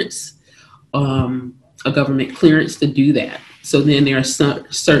clearance, a government clearance to do that? So then there are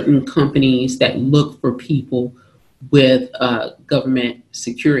certain companies that look for people with government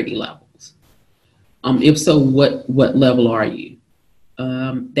security levels. If so, what level are you?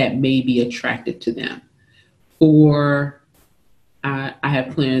 That may be attractive to them. Or I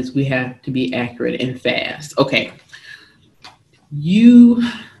have plans, we have to be accurate and fast. Okay. You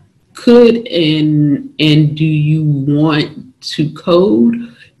could and do you want to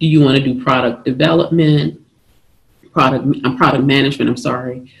code? Do you want to do product development, product management? I'm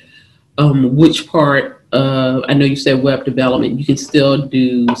sorry. Which part of, I know you said web development, you can still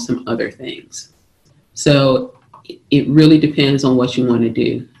do some other things. So it really depends on what you want to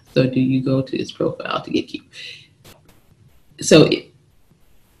do. So do you go to his profile to get key? So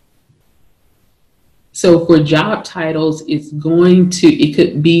for job titles, it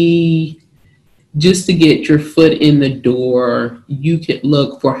could be just to get your foot in the door. You could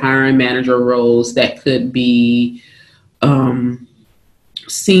look for hiring manager roles that could be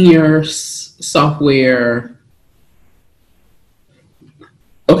senior software.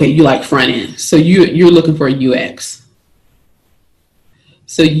 Okay, you like front end. So you're looking for UX.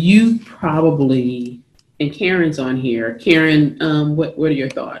 So you probably, and Karen's on here. Karen, what are your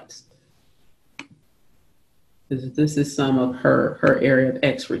thoughts? This is some of her area of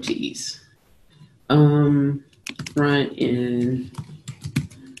expertise. Front end.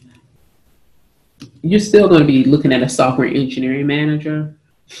 You're still going to be looking at a software engineering manager,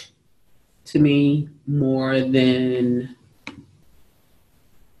 to me, more than,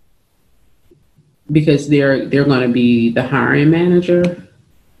 because they're going to be the hiring manager.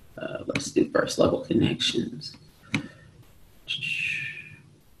 Let's do first level connections.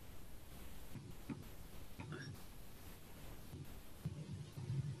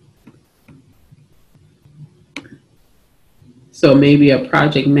 So maybe a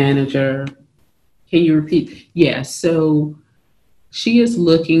project manager. Can you repeat? Yeah, so she is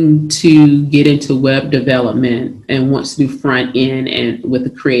looking to get into web development and wants to do front end and with a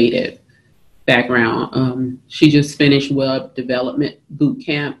creative background. She just finished web development boot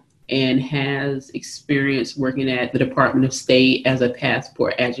camp and has experience working at the Department of State as a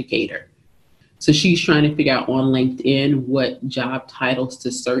passport educator. So she's trying to figure out on LinkedIn what job titles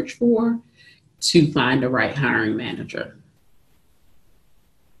to search for to find the right hiring manager.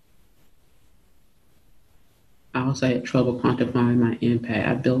 I also had trouble quantifying my impact.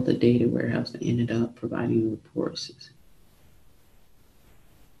 I built a data warehouse that ended up providing reports.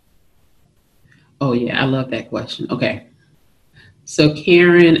 Oh yeah, I love that question. Okay. So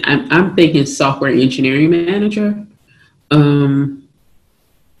Karen, I'm thinking software engineering manager.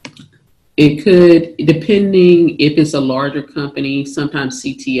 It could, depending if it's a larger company, sometimes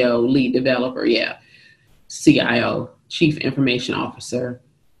CTO, lead developer, yeah. CIO, Chief Information Officer.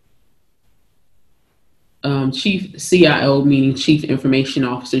 Chief CIO meaning Chief Information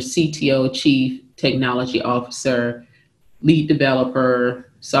Officer, CTO, Chief Technology Officer, lead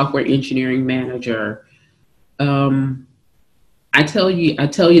developer, software engineering manager. I tell you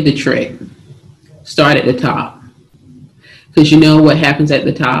the trick. Start at the top, because you know what happens at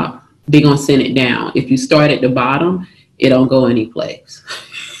the top. They're gonna send it down. If you start at the bottom, it don't go anyplace.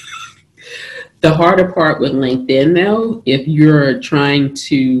 The harder part with LinkedIn, though, if you're trying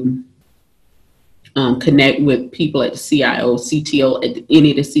to connect with people at the CIO, CTO, at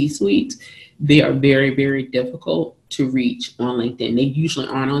any of the C-suites, they are very, very difficult to reach on LinkedIn. They usually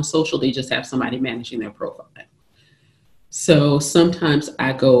aren't on social. They just have somebody managing their profile. So sometimes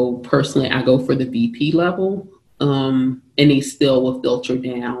I go for the VP level, and they still will filter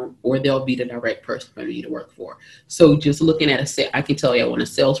down, or they'll be the direct person for me to work for. So just looking at I can tell you on a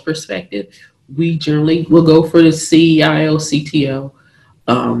sales perspective, we generally will go for the CIO, CTO,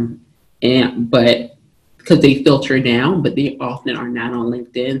 but because they filter down, but they often are not on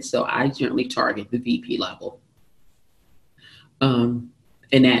LinkedIn. So I generally target the VP level. And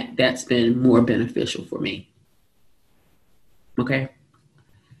that's been more beneficial for me. Okay.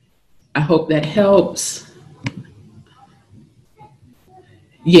 I hope that helps.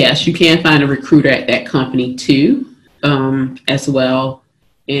 Yes, you can find a recruiter at that company too, as well.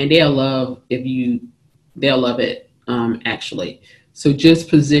 And they'll love it, actually. So just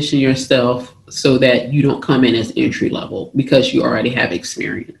position yourself so that you don't come in as entry level, because you already have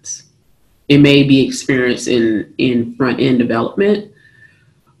experience. It may be experience in front end development,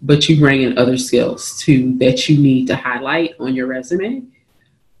 but you bring in other skills too that you need to highlight on your resume,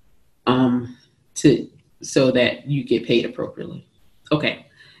 so that you get paid appropriately. Okay,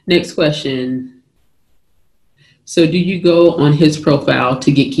 next question. So do you go on his profile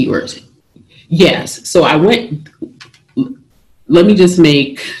to get keywords? Yes. So I went. Let me just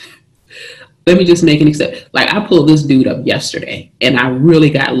make an exception. Like, I pulled this dude up yesterday and I really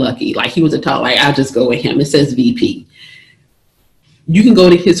got lucky. Like, he was a top, like, I'll just go with him. It says VP. You can go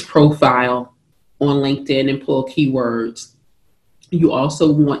to his profile on LinkedIn and pull keywords. You also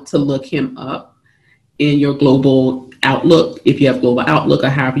want to look him up in your global Outlook. If you have global Outlook or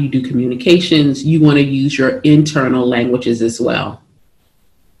however you do communications, you want to use your internal languages as well.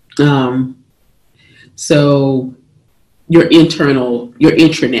 So your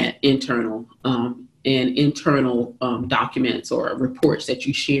intranet, and internal documents or reports that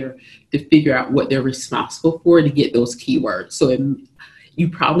you share to figure out what they're responsible for to get those keywords. So you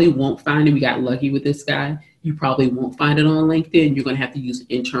probably won't find it. We got lucky with this guy. You probably won't find it on LinkedIn. You're going to have to use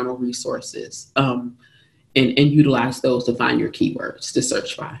internal resources and utilize those to find your keywords to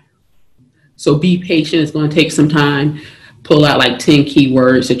search by. So be patient. It's going to take some time. Pull out like 10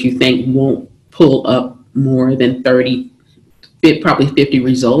 keywords that you think won't pull up more than 30, probably 50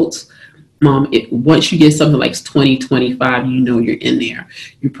 results. Once you get something like 20, 25, you know you're in there.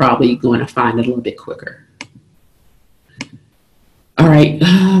 You're probably going to find it a little bit quicker. All right,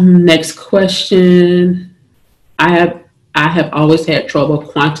 next question. I have always had trouble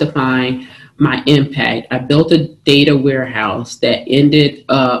quantifying my impact. I built a data warehouse that ended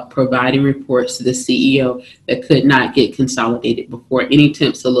up providing reports to the CEO that could not get consolidated before. Any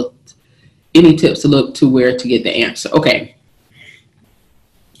tips to look to where to get the answer? Okay.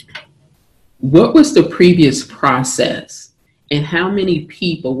 What was the previous process and how many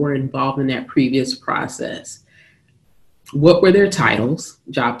people were involved in that previous process? What were their titles,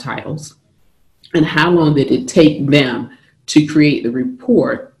 job titles, and how long did it take them to create the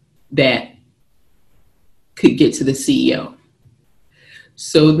report that could get to the CEO?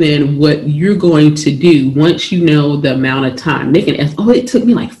 So then what you're going to do, once you know the amount of time, they can ask, oh, it took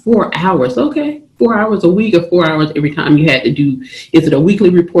me like 4 hours. Okay, 4 hours a week or 4 hours every time you had to do, is it a weekly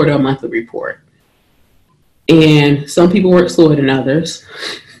report or a monthly report? And some people work slower than others.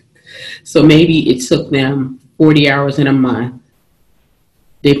 So maybe it took them 40 hours in a month.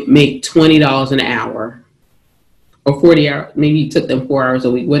 They make $20 an hour, or 40 hours, maybe it took them 4 hours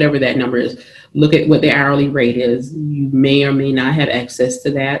a week, whatever that number is. Look at what the hourly rate is. You may or may not have access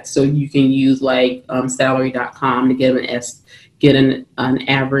to that. So you can use like salary.com to get an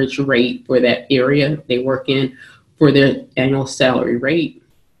average rate for that area they work in for their annual salary rate,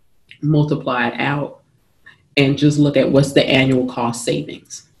 multiply it out, and just look at what's the annual cost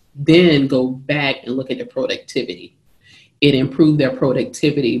savings. Then go back and look at the productivity. It improved their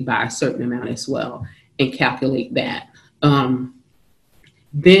productivity by a certain amount as well, and calculate that.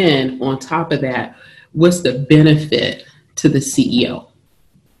 Then on top of that, what's the benefit to the CEO?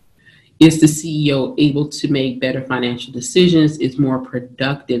 Is the CEO able to make better financial decisions? Is more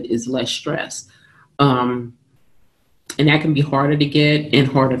productive? Is less stressed? And that can be harder to get and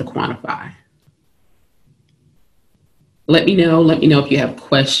harder to quantify. Let me know if you have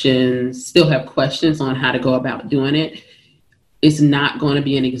questions, still have questions on how to go about doing it. It's not going to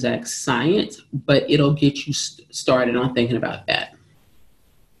be an exact science, but it'll get you started on thinking about that.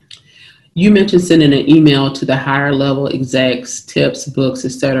 You mentioned sending an email to the higher level execs, tips, books,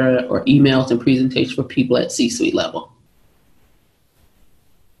 etc., or emails and presentations for people at C-suite level.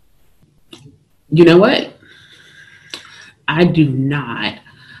 You know what? I do not.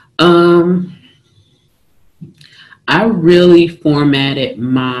 I really formatted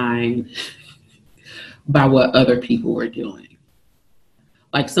mine by what other people were doing.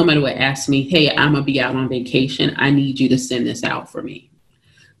 Like somebody would ask me, hey, I'm gonna be out on vacation. I need you to send this out for me.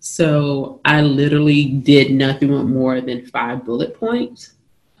 So I literally did nothing with more than 5 bullet points.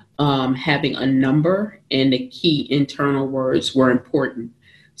 Having a number and the key internal words were important.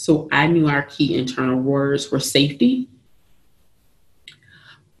 So I knew our key internal words were safety,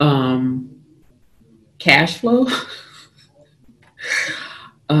 cash flow,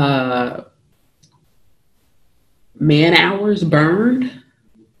 man hours burned,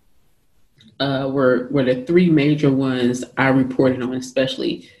 were the 3 major ones I reported on,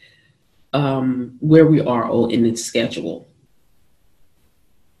 especially where we are in the schedule.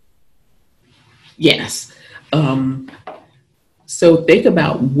 Yes. So think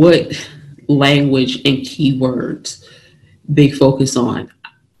about what language and keywords they focus on.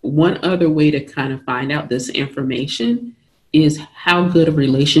 One other way to kind of find out this information is how good a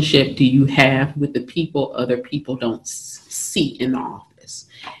relationship do you have with the people other people don't see in the office.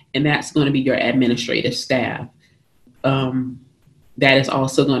 And that's going to be your administrative staff. That is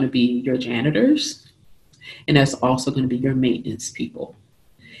also going to be your janitors. And that's also going to be your maintenance people.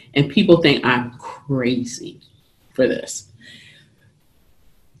 And people think I'm crazy for this.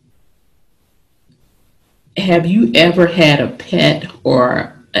 Have you ever had a pet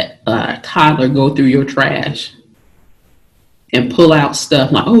or a toddler go through your trash and pull out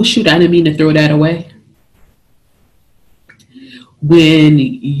stuff like, oh shoot, I didn't mean to throw that away? When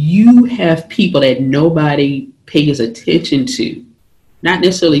you have people that nobody pays attention to, not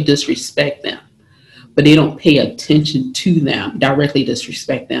necessarily disrespect them, but they don't pay attention to them, directly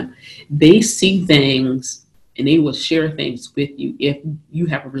disrespect them. They see things and they will share things with you if you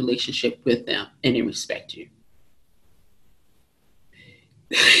have a relationship with them and they respect you.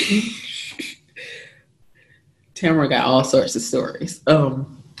 Tamara got all sorts of stories. So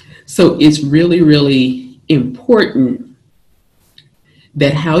it's really, really important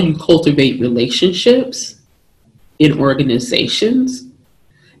that how you cultivate relationships in organizations,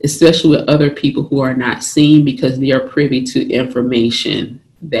 especially with other people who are not seen, because they are privy to information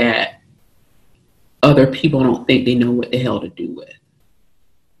that other people don't think they know what the hell to do with.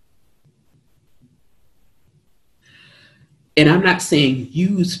 And I'm not saying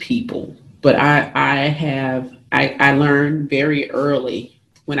use people, but I learned very early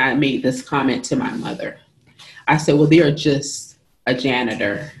when I made this comment to my mother. I said, well, they are just a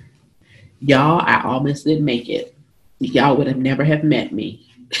janitor. Y'all, I almost didn't make it. Y'all would have never have met me.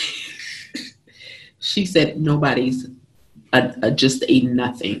 She said, nobody's just a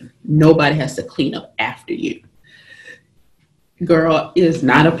nothing. Nobody has to clean up after you. Girl, it is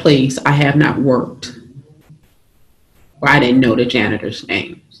not a place I have not worked where I didn't know the janitor's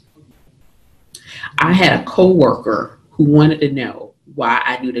names. I had a coworker who wanted to know why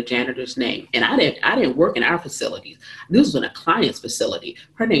I knew the janitor's name. And I didn't work in our facilities. This was in a client's facility.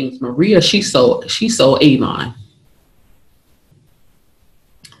 Her name's Maria. She sold Avon.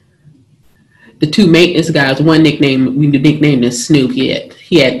 The two maintenance guys, one nickname, we nicknamed him Snoop. He had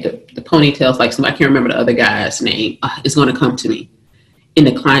the ponytails like somebody, I can't remember the other guy's name. It's going to come to me. In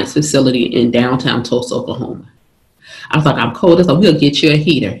the client's facility in downtown Tulsa, Oklahoma. I was like, I'm cold. So we'll get you a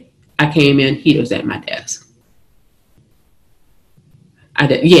heater. I came in, heaters at my desk.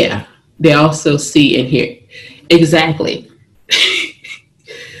 Yeah, they also see and hear. Exactly.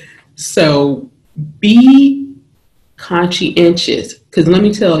 So be conscientious, because let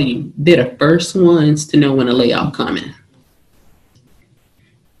me tell you, they're the first ones to know when a layoff coming.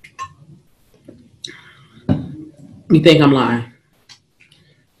 You think I'm lying?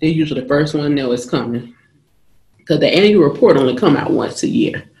 They're usually the first one to know it's coming, because the annual report only come out once a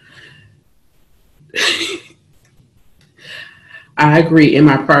year. I agree. In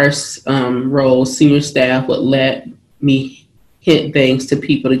my prior role, senior staff would let me hint things to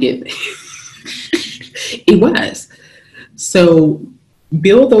people to get it was. So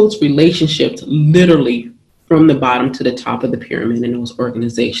build those relationships literally from the bottom to the top of the pyramid in those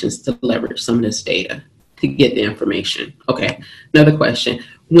organizations to leverage some of this data to get the information. Okay, another question.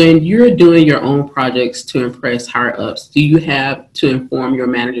 When you're doing your own projects to impress higher ups, do you have to inform your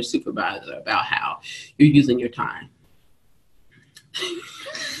manager supervisor about how you're using your time?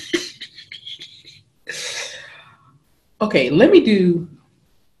 Okay, I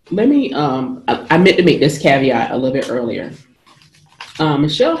meant to make this caveat a little bit earlier.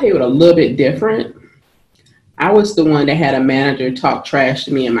 Michelle Haywood, a little bit different. I was the one that had a manager talk trash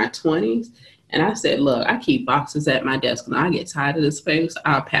to me in my 20s. And I said, look, I keep boxes at my desk. When I get tired of this space,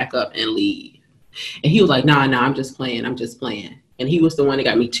 I'll pack up and leave. And he was like, nah, I'm just playing. And he was the one that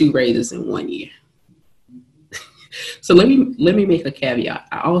got me 2 raises in 1 year. So let me make a caveat.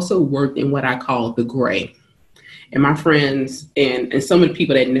 I also worked in what I call the gray. And my friends and some of the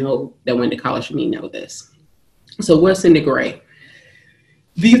people that went to college with me know this. So what's in the gray?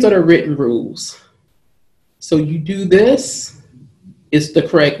 These are the written rules. So you do this, it's the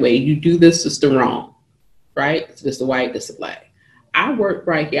correct way. You do this, it's the wrong, right? So this is the white, this is the black. I work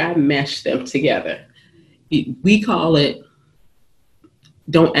right here. I mesh them together. We call it,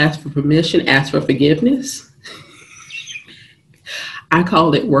 don't ask for permission, ask for forgiveness. I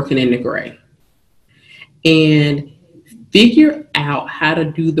call it working in the gray. And figure out how to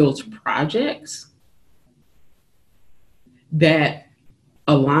do those projects that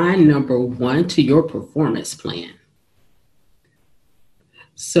align, number one, to your performance plan.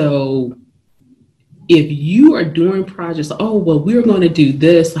 So if you are doing projects, oh, well, we're going to do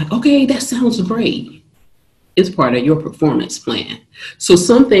this, like, okay, that sounds great. It's part of your performance plan. So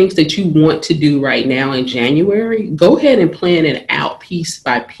some things that you want to do right now in January, go ahead and plan it out piece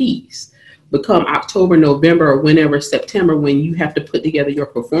by piece. Become October, November, or whenever, September, when you have to put together your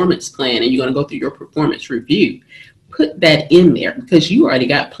performance plan and you're going to go through your performance review, put that in there because you already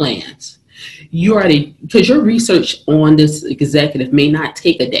got plans. Because your research on this executive may not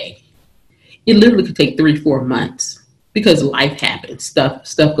take a day. It literally could take 3-4 months because life happens,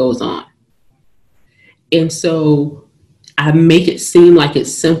 stuff goes on. And so I make it seem like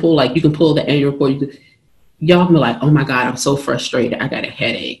it's simple, like you can pull the annual report. Y'all be like, oh my God, I'm so frustrated. I got a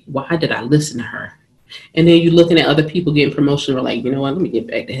headache. Why did I listen to her? And then you're looking at other people getting promotion. We're like, you know what, let me get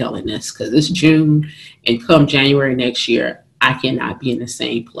back to hell in this because it's June and come January next year, I cannot be in the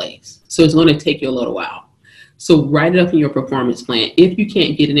same place. So it's going to take you a little while. So write it up in your performance plan. If you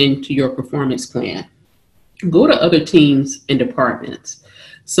can't get it into your performance plan, Go to other teams and departments.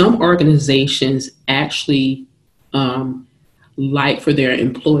 Some organizations actually like for their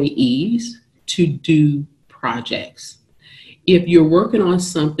employees to do projects. If you're working on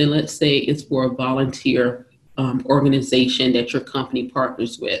something, let's say it's for a volunteer organization that your company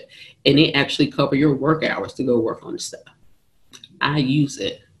partners with, and they actually cover your work hours to go work on stuff. I use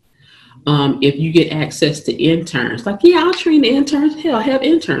it. If you get access to interns, like, yeah, I'll train the interns. Hell, have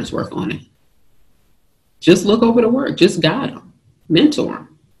interns work on it. Just look over the work. Just guide them, mentor them.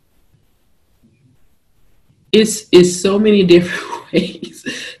 It's so many different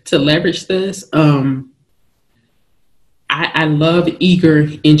ways to leverage this. I love eager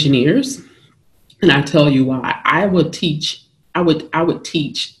engineers, and I tell you why. I would teach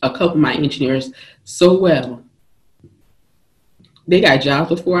a couple of my engineers so well. They got jobs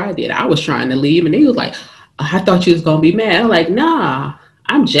before I did. I was trying to leave, and they was like, I thought you was gonna be mad. I'm like, nah,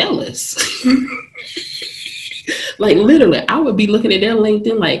 I'm jealous. Like, literally, I would be looking at their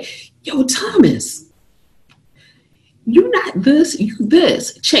LinkedIn like, yo, Thomas, you're not this, you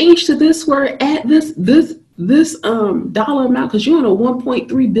this. Change to this word, add this dollar amount, because you're on a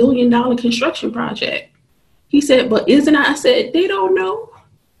 $1.3 billion construction project. He said, but isn't I said, they don't know.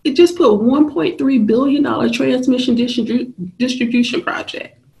 It just put $1.3 billion transmission distribution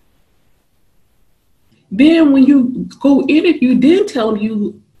project. Then when you go interview, then tell them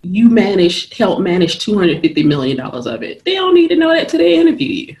you help manage $250 million of it. They don't need to know that till they interview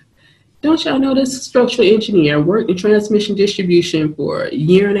you. Don't y'all know this structural engineer worked in transmission distribution for a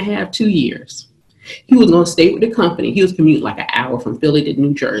year and a half, 2 years. He was going to stay with the company. He was commuting like an hour from Philly to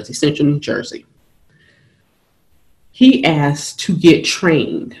New Jersey, central New Jersey. He asked to get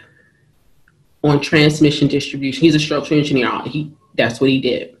trained on transmission distribution. He's a structural engineer. That's what he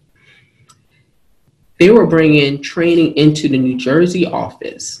did. They were bringing training into the New Jersey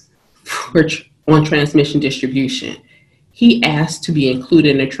office on transmission distribution. He asked to be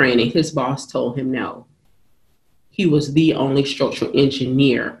included in the training. His boss told him no. He was the only structural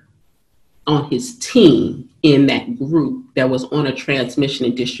engineer on his team in that group that was on a transmission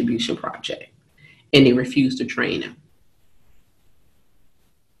and distribution project, and they refused to train him.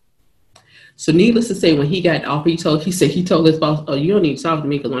 So needless to say, when he got off, he told his boss, oh, you don't need to talk to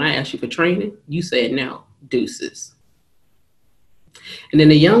me, because when I asked you for training, you said no, deuces. And then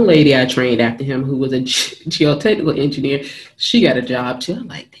the young lady I trained after him, who was a geotechnical engineer, she got a job too. I'm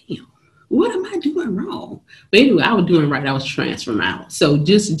like, damn, what am I doing wrong? But anyway, I was doing right. I was transferring out. So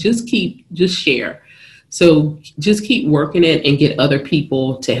just share. So just keep working it and get other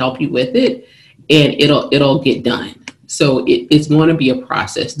people to help you with it, and it'll get done. So it's going to be a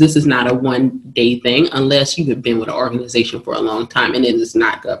process. This is not a one-day thing unless you have been with an organization for a long time, and it is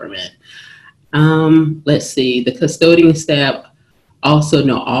not government. Let's see. The custodian staff also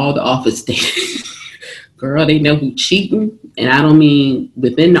know all the office data. Girl, they know who cheating, and I don't mean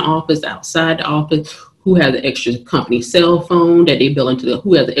within the office, outside the office, who has the extra company cell phone that they bill into,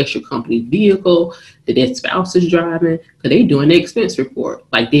 who has the extra company vehicle that their spouse is driving, because they doing the expense report.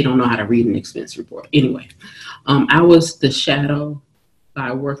 Like, they don't know how to read an expense report. Anyway, I was the shadow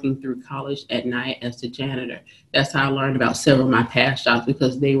by working through college at night as the janitor. That's how I learned about several of my past jobs,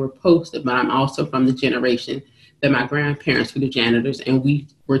 because they were posted, but I'm also from the generation that my grandparents were the janitors, and we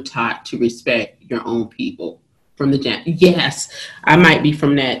were taught to respect your own people. From the yes, I might be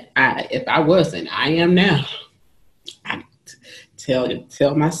from that. If I wasn't, I am now. I tell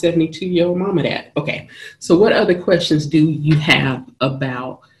my 72-year-old mama that. Okay, so what other questions do you have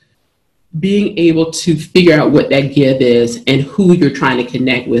about being able to figure out what that give is and who you're trying to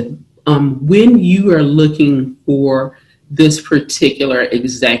connect with? When you are looking for this particular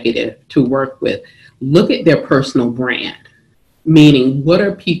executive to work with, look at their personal brand, meaning what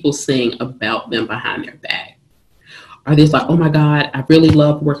are people saying about them behind their back? Are they like, oh my God, I really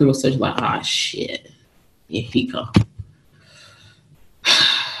love working with such, like, ah, shit, here he come.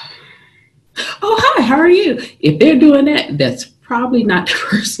 Oh, hi, how are you? If they're doing that, that's probably not the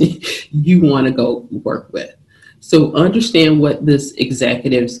person you want to go work with. So understand what this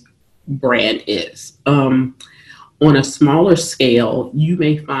executive's brand is. On a smaller scale, you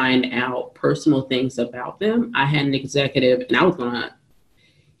may find out personal things about them. I had an executive, and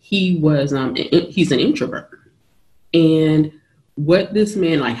he's an introvert. And what this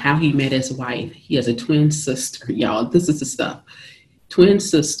man, like how he met his wife, he has a twin sister, y'all, this is the stuff. Twin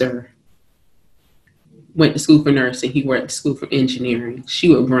sister went to school for nursing. He went to school for engineering. She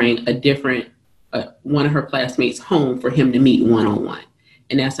would bring one of her classmates home for him to meet one-on-one.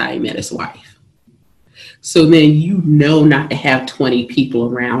 And that's how he met his wife. So then you know not to have 20 people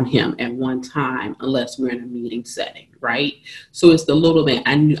around him at one time unless we're in a meeting setting, right? So it's the little thing.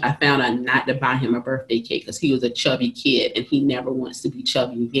 I found out not to buy him a birthday cake because he was a chubby kid and he never wants to be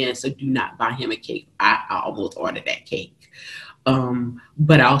chubby again. So do not buy him a cake. I almost ordered that cake.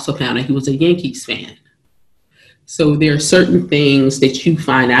 But I also found out he was a Yankees fan. So there are certain things that you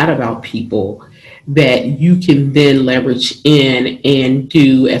find out about people that you can then leverage in and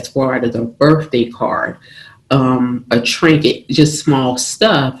do as far as a birthday card, a trinket, just small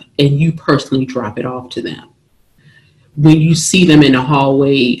stuff, and you personally drop it off to them. When you see them in the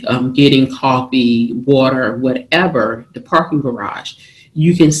hallway getting coffee, water, whatever, the parking garage,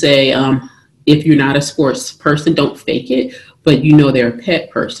 you can say, if you're not a sports person, don't fake it, but you know they're a pet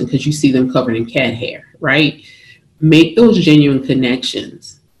person because you see them covered in cat hair, right? Make those genuine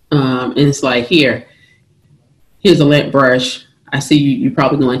connections. And it's like, here's a lint brush. I see you're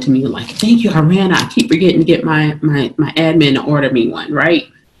probably going to me like, thank you, I keep forgetting to get my admin to order me one, right?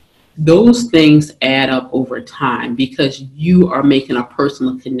 Those things add up over time because you are making a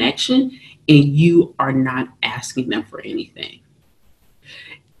personal connection and you are not asking them for anything.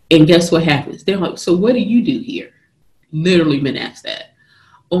 And guess what happens? They're like, so what do you do here? Literally been asked that.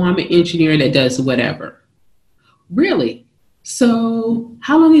 Oh, I'm an engineer that does whatever. Really? So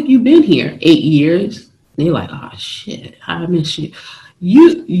how long have you been here? 8 years. They're like, oh shit, I miss you.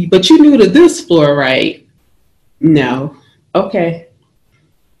 But you new to this floor, right? No. Okay.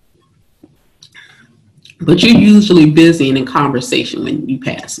 But you're usually busy and in conversation when you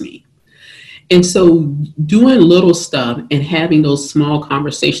pass me. And so doing little stuff and having those small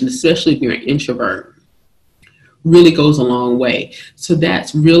conversations, especially if you're an introvert, really goes a long way. So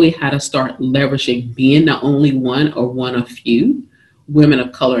that's really how to start leveraging being the only one or one of few women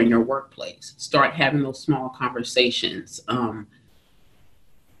of color in your workplace. Start having those small conversations.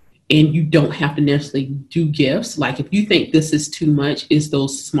 And you don't have to necessarily do gifts. Like if you think this is too much, it's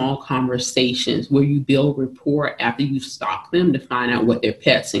those small conversations where you build rapport after you stalk them to find out what their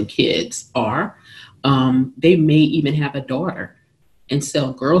pets and kids are. They may even have a daughter and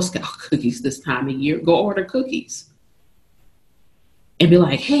sell Girl Scout cookies this time of year. Go order cookies and be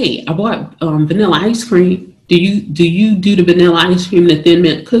like, hey, I bought vanilla ice cream. Do you do the vanilla ice cream and the Thin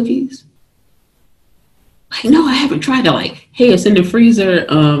Mint cookies? Like, no, I haven't tried it. Like, hey, it's in the freezer.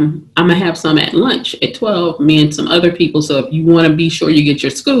 I'm gonna have some at lunch at 12, me and some other people. So if you want to be sure you get your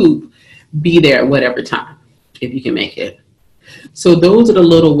scoop, be there at whatever time, if you can make it. So those are the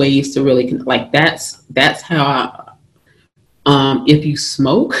little ways to really, like, that's how if you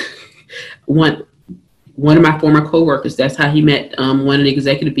smoke, one of my former coworkers, that's how he met one of the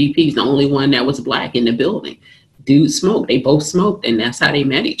executive VPs, the only one that was Black in the building. Dude smoked. They both smoked, and that's how they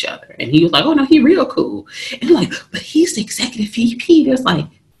met each other. And he was like, "Oh no, he real cool." And like, but he's the executive VP. That's like,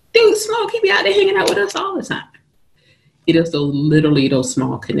 dude, smoke. He be out there hanging out with us all the time. It is literally those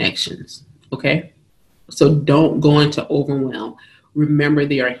small connections. Okay, so don't go into overwhelm. Remember,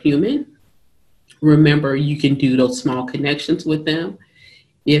 they are human. Remember, you can do those small connections with them.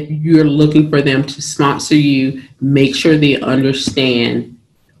 If you're looking for them to sponsor you, make sure they understand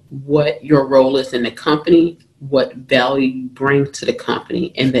what your role is in the company, what value you bring to the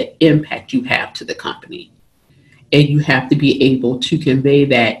company, and the impact you have to the company. And you have to be able to convey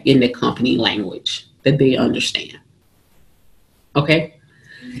that in the company language that they understand. Okay?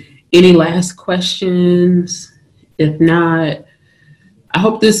 Any last questions? If not, I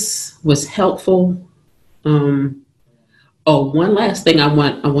hope this was helpful. One last thing I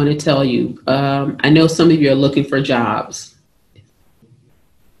want to tell you. I know some of you are looking for jobs.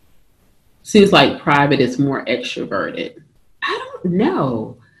 Seems like private is more extroverted. I don't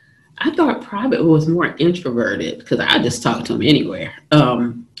know. I thought private was more introverted because I just talk to them anywhere.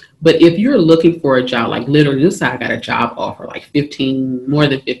 But if you're looking for a job, like literally this, I got a job offer like more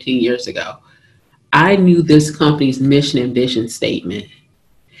than 15 years ago. I knew this company's mission and vision statement.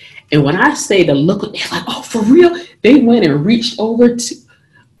 And when I say the look, they're like, oh, for real? They went and reached over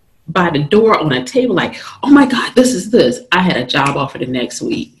by the door on a table like, oh my God, this is this. I had a job offer the next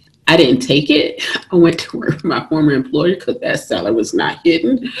week. I didn't take it. I went to work for my former employer because that salary was not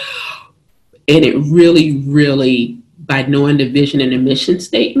hidden. And it really, really, by knowing the vision and the mission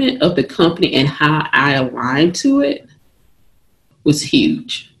statement of the company and how I aligned to it, was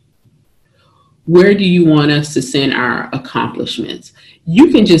huge. Where do you want us to send our accomplishments?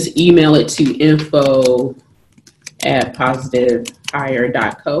 You can just email it to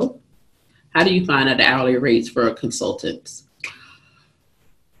info@positivehire.co. How do you find out the hourly rates for consultants?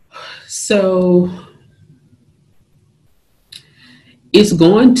 So it's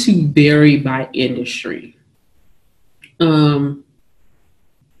going to vary by industry. I'm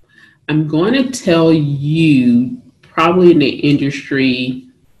I'm going to tell you probably in the industry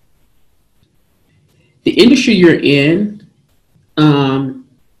you're in,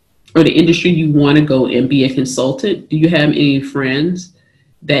 or the industry you want to go and be a consultant. Do you have any friends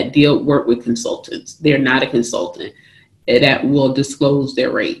that work with consultants? They're not a consultant that will disclose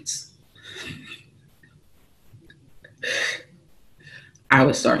their rates. I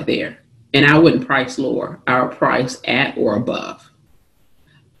would start there. And I wouldn't price lower. I would price at or above.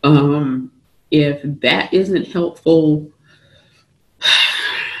 If that isn't helpful,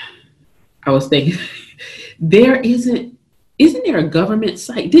 I was thinking isn't there a government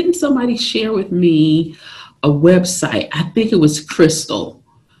site? Didn't somebody share with me a website? I think it was Crystal.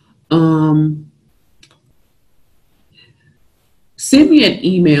 Send me an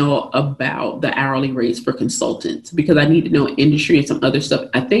email about the hourly rates for consultants because I need to know industry and some other stuff.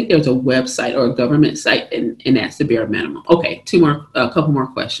 I think there's a website or a government site, and that's the bare minimum. Okay, a couple more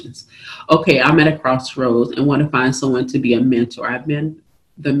questions. Okay, I'm at a crossroads and want to find someone to be a mentor. I've been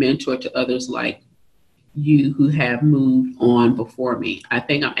the mentor to others like you who have moved on before me. I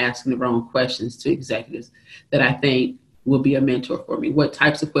think I'm asking the wrong questions to executives that I think will be a mentor for me. What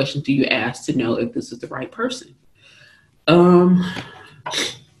types of questions do you ask to know if this is the right person? I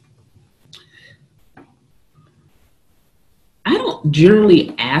don't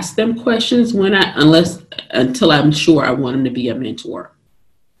generally ask them questions until I'm sure I want them to be a mentor.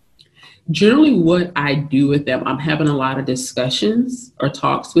 Generally what I do with them, I'm having a lot of discussions or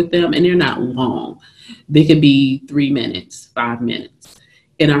talks with them, and they're not long. They could be 3 minutes, 5 minutes.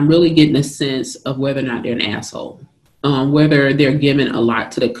 And I'm really getting a sense of whether or not they're an asshole. Whether they're giving a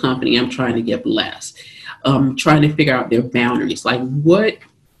lot to the company, I'm trying to give less. Trying to figure out their boundaries. Like what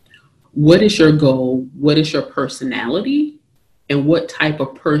is your goal? What is your personality? And what type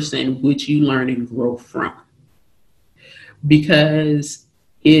of person would you learn and grow from? Because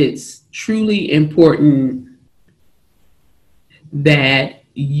it's truly important that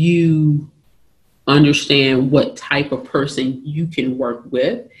you understand what type of person you can work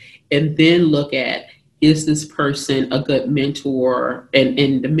with, and then look at, is this person a good mentor?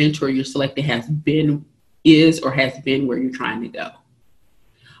 And the mentor you're selecting is or has been where you're trying to go.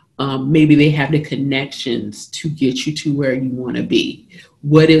 Maybe they have the connections to get you to where you want to be.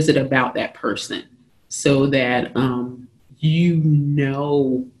 What is it about that person so that you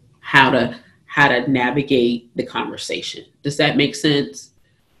know how to navigate the conversation? Does that make sense?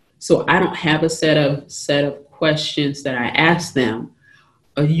 So I don't have a set of questions that I ask them.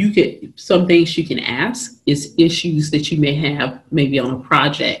 Some things you can ask is issues that you may have maybe on a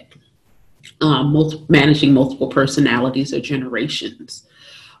project. Managing multiple personalities or generations,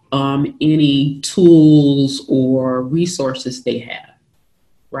 any tools or resources they have,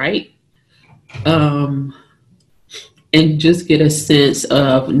 right? And just get a sense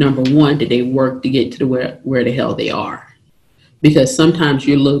of, number one, did they work to get to where the hell they are? Because sometimes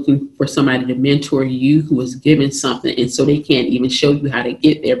you're looking for somebody to mentor you who was given something, and so they can't even show you how to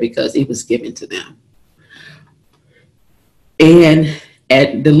get there because it was given to them. And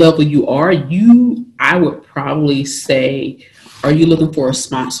at the level you are, I would probably say, are you looking for a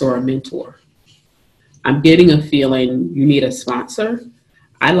sponsor or a mentor? I'm getting a feeling you need a sponsor.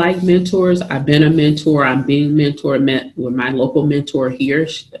 I like mentors. I've been a mentor. I'm being mentored. Met with my local mentor here,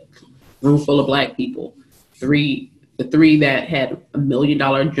 room full of Black people. The three that had $1 million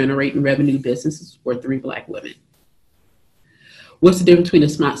generating revenue businesses were 3 Black women. What's the difference between a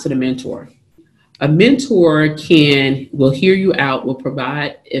sponsor and a mentor? A mentor will hear you out, will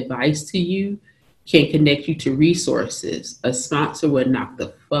provide advice to you, can connect you to resources. A sponsor will knock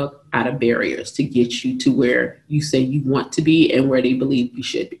the fuck out of barriers to get you to where you say you want to be and where they believe you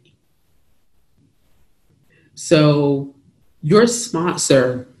should be. So your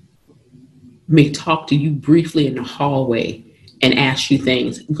sponsor may talk to you briefly in the hallway and ask you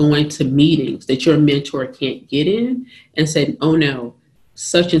things, going to meetings that your mentor can't get in and say, oh no,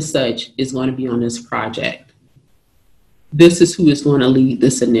 such and such is going to be on this project. This is who is going to lead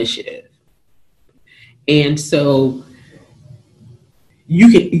this initiative. And so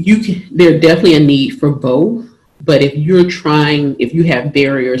there's definitely a need for both. But if you have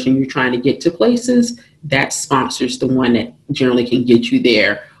barriers and you're trying to get to places, that sponsor's the one that generally can get you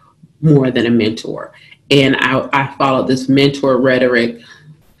there more than a mentor. And I followed this mentor rhetoric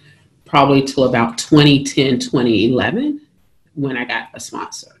probably till about 2010, 2011, when I got a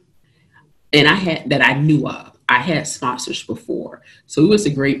sponsor. And I knew of. I had sponsors before. So it was a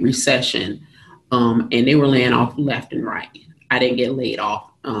great recession. And they were laying off left and right. I didn't get laid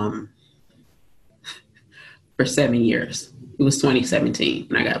off for 7 years. It was 2017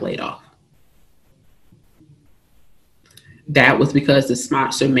 when I got laid off. That was because the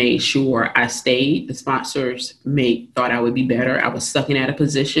sponsor made sure I stayed. The sponsors thought I would be better. I was sucking at a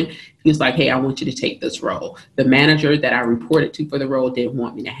position. He was like, hey, I want you to take this role. The manager that I reported to for the role didn't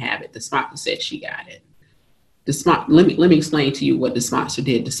want me to have it. The sponsor said she got it. Let me explain to you what the sponsor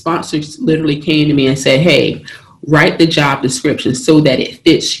did. The sponsor literally came to me and said, hey, write the job description so that it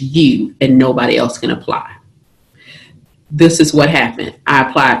fits you and nobody else can apply. This is what happened. I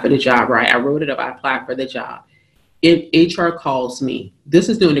applied for the job, right? I wrote it up. I applied for the job. If HR calls me, this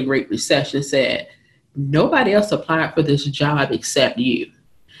is during the Great Recession, said, nobody else applied for this job except you.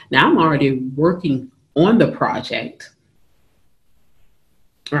 Now I'm already working on the project,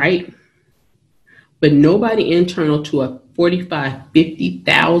 right? But nobody internal to a 45,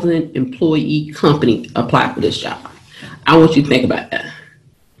 50,000 employee company applied for this job. I want you to think about that.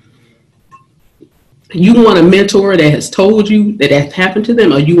 You want a mentor that has told you that that's happened to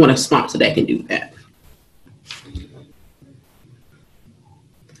them, or you want a sponsor that can do that?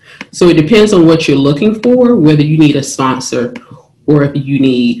 So it depends on what you're looking for, whether you need a sponsor or if you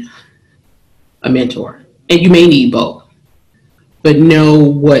need a mentor. And you may need both, but know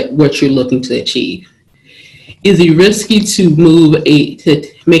what you're looking to achieve. Is it risky to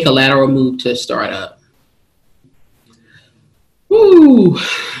make a lateral move to a startup? Ooh,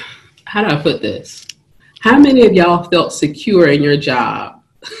 how do I put this? How many of y'all felt secure in your job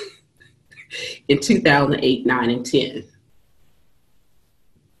in 2008, 9, and 10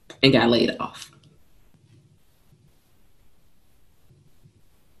 and got laid off?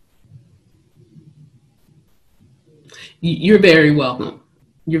 You're very welcome.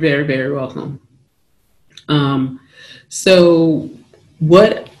 You're very, very welcome. So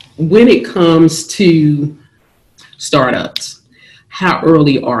when it comes to startups, how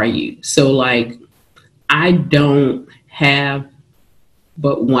early are you? So like, I don't have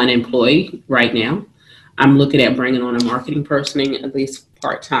but one employee right now. I'm looking at bringing on a marketing person at least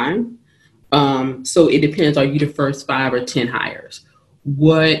part-time. So it depends. Are you the first 5 or 10 hires?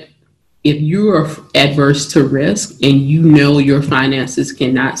 If you are adverse to risk and you know your finances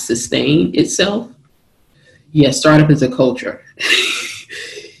cannot sustain itself, yes, startup is a culture.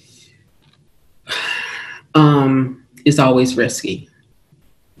 It's always risky.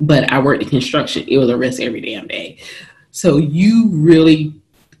 But I worked in construction. It was a risk every damn day. So you really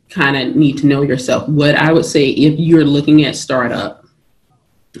kind of need to know yourself. What I would say, if you're looking at startup,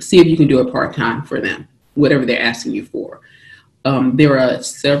 see if you can do it part-time for them, whatever they're asking you for. There are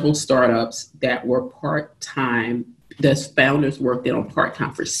several startups that were part-time. The founders worked on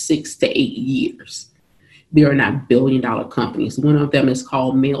part-time for 6 to 8 years. They are not billion-dollar companies. One of them is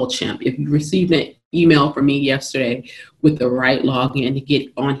called MailChimp. If you received an email from me yesterday with the right login to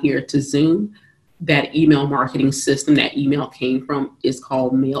get on here to Zoom, that email marketing system that email came from is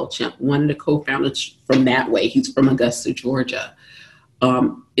called MailChimp. One of the co-founders from that way, he's from Augusta, Georgia.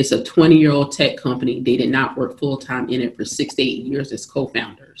 It's a 20-year-old tech company. They did not work full-time in it for 6 to 8 years as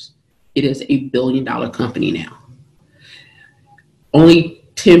co-founders. It is a billion-dollar company now. Only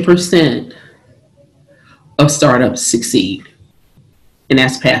 10% of startups succeed, and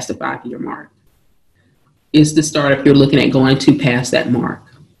that's past the 5-year mark. Is the startup you're looking at going to pass that mark?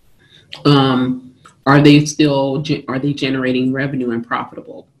 Are they generating revenue and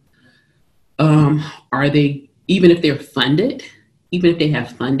profitable? Are they, even if they're funded, even if they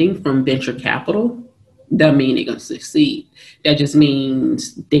have funding from venture capital, doesn't mean they're going to succeed. That just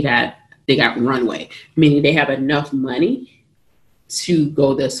means they got runway, meaning they have enough money to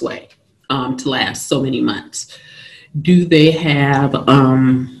go this way, to last so many months. Do they have,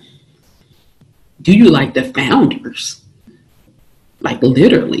 do you like the founders? Like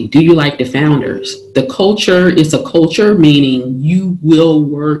literally, do you like the founders? The culture is a culture, meaning you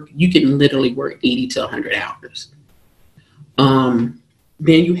can literally work 80 to 100 hours.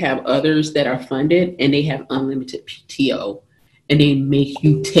 Then you have others that are funded and they have unlimited PTO and they make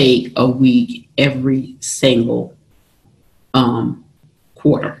you take a week every single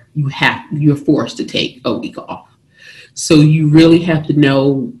quarter. You're forced to take a week off. So you really have to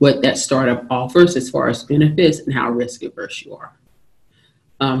know what that startup offers as far as benefits and how risk averse you are.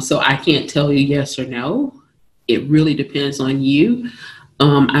 So I can't tell you yes or no. It really depends on you.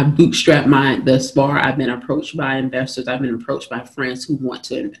 I've bootstrapped mine thus far. I've been approached by investors. I've been approached by friends who want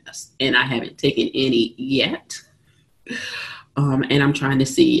to invest, and I haven't taken any yet. And I'm trying to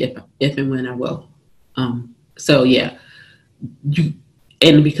see if and when I will. So yeah,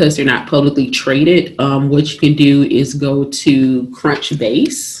 and because they're not publicly traded, what you can do is go to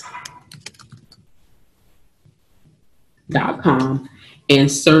Crunchbase.com and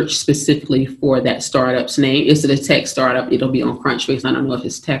search specifically for that startup's name. Is it a tech startup? It'll be on Crunchbase. I don't know if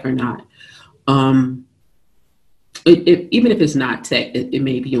it's tech or not. Even if it's not tech, it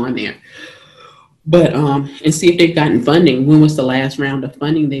may be on there. But and see if they've gotten funding. When was the last round of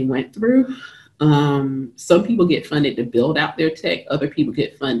funding they went through? Some people get funded to build out their tech. Other people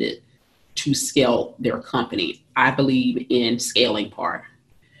get funded to scale their company. I believe in scaling part.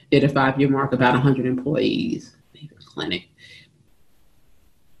 Did a 5-year mark, about 100 employees, maybe a clinic.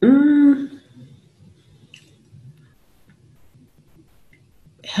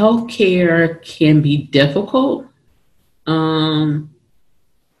 Healthcare can be difficult.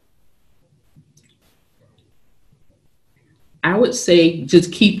 I would say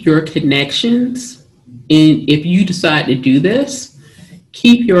just keep your connections. And if you decide to do this,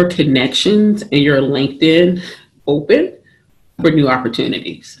 keep your connections and your LinkedIn open for new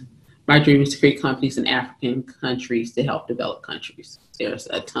opportunities. My dream is to create companies in African countries to help develop countries. There's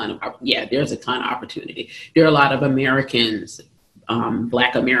a ton of opportunity. There are a lot of Americans,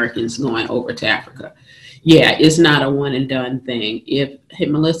 Black Americans going over to Africa. Yeah, it's not a one and done thing. Hey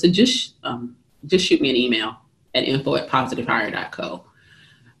Melissa, just shoot me an email at info@positivehire.co.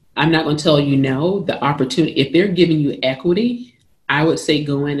 I'm not going to tell you no. The opportunity, if they're giving you equity, I would say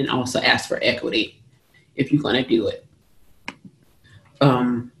go in and also ask for equity if you're going to do it.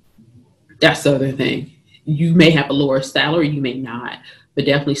 That's the other thing. You may have a lower salary, you may not, but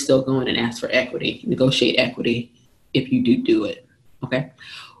definitely still go in and ask for equity, negotiate equity if you do it. Okay.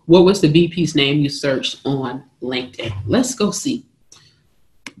 What was the VP's name you searched on LinkedIn? Let's go see.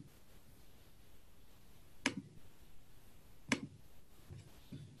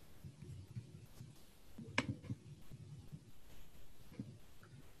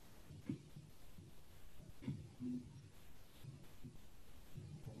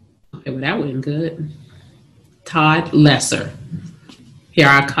 Okay, well, that went good. Todd Lesser. Here,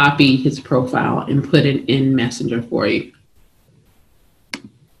 I'll copy his profile and put it in Messenger for you.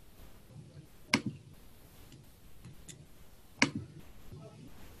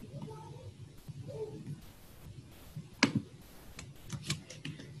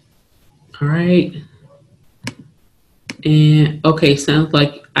 All right. And okay, sounds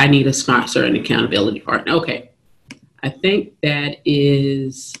like I need a sponsor and accountability partner. Okay. I think that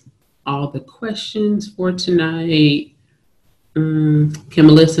is all the questions for tonight. Can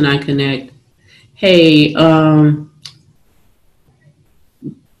Melissa and I connect? Hey,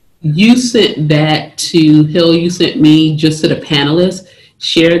 you sent that to Hill, you sent me just to the panelists.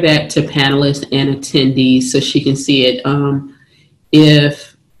 Share that to panelists and attendees so she can see it.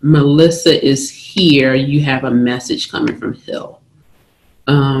 If Melissa is here, you have a message coming from Hill.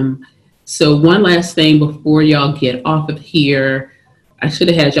 So one last thing before y'all get off of here, I should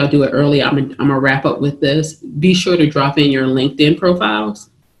have had y'all do it early. I'm gonna wrap up with this. Be sure to drop in your LinkedIn profiles,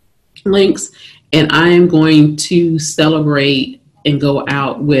 links, and I am going to celebrate and go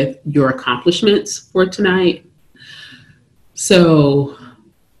out with your accomplishments for tonight. So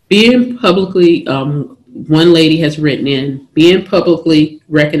being publicly, one lady has written in, being publicly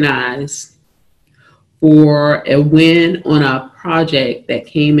recognized for a win on a project that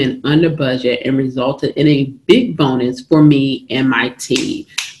came in under budget and resulted in a big bonus for me and my team.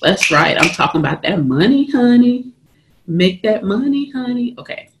 That's right. I'm talking about that money, honey. Make that money, honey.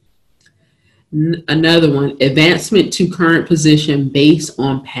 Okay. Another one, advancement to current position based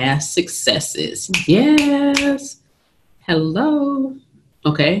on past successes. Yes. Hello.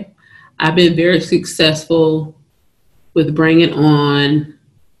 Okay. I've been very successful with bringing on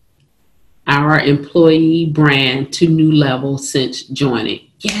our employee brand to new levels since joining.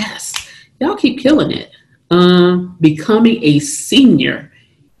 Yes, y'all keep killing it. Becoming a senior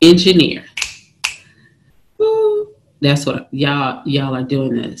engineer. Woo. That's what y'all are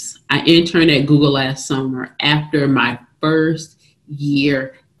doing this. I interned at Google last summer after my first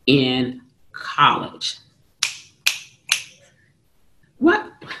year in college. What?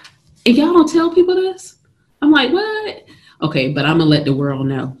 And y'all don't tell people this? I'm like, what? Okay, but I'm gonna let the world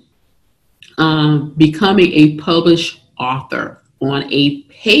know. Becoming a published author on a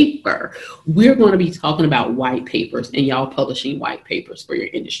paper. We're going to be talking about white papers and y'all publishing white papers for your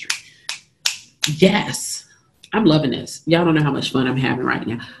industry. Yes, I'm loving this. Y'all don't know how much fun I'm having right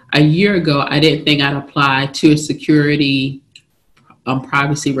now. A year ago, I didn't think I'd apply to a security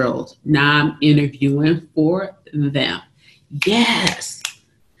privacy roles. Now I'm interviewing for them. Yes,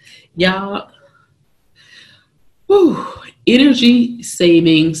 y'all. Whew. Energy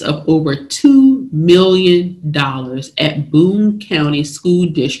savings of over $2 million at Boone County School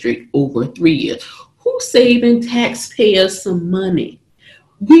District over 3 years. Who's saving taxpayers some money?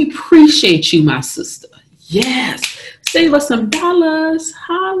 We appreciate you, my sister. Yes. Save us some dollars.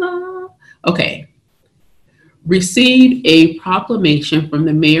 Holla. Okay. Received a proclamation from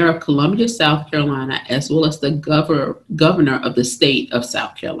the mayor of Columbia, South Carolina, as well as the governor of the state of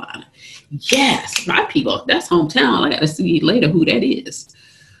South Carolina. Yes, my people, that's hometown. I got to see later who that is.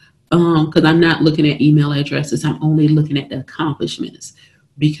 Because I'm not looking at email addresses. I'm only looking at the accomplishments,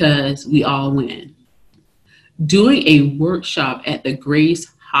 because we all win. Doing a workshop at the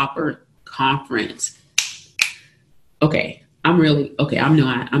Grace Hopper Conference. Okay, I'm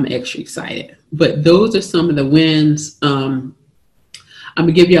extra excited. But those are some of the wins. I'm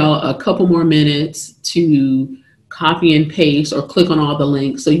gonna give y'all a couple more minutes to copy and paste or click on all the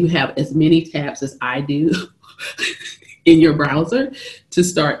links so you have as many tabs as I do in your browser to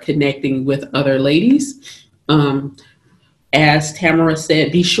start connecting with other ladies. As Tamara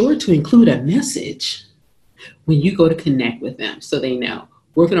said, be sure to include a message when you go to connect with them so they know.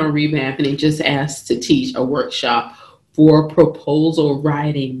 Working on revamping and just asked to teach a workshop for proposal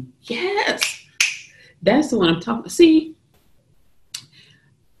writing. Yes, that's the one I'm talking about. See,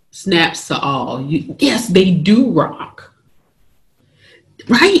 snaps to all. Yes, they do rock,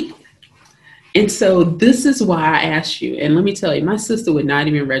 right? And so this is why I asked you. And let me tell you, my sister would not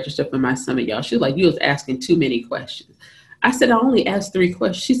even register for my summit, y'all. She was like, you was asking too many questions. I said, I only asked 3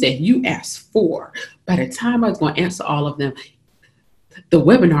 questions. She said, you asked 4. By the time I was going to answer all of them, the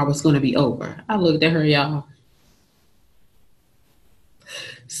webinar was going to be over. I looked at her, y'all.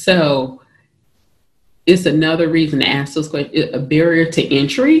 So it's another reason to ask those questions. A barrier to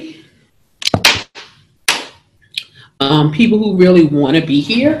entry. People who really want to be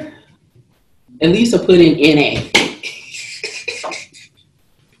here, at least will put in NA.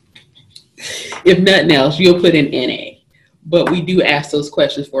 If nothing else, you'll put in NA. But we do ask those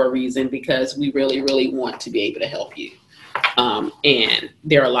questions for a reason, because we really, really want to be able to help you. And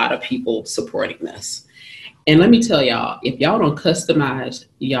there are a lot of people supporting this. And let me tell y'all, if y'all don't customize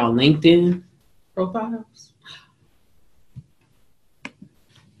y'all LinkedIn profiles,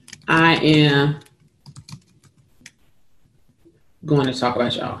 I am going to talk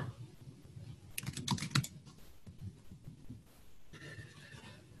about y'all.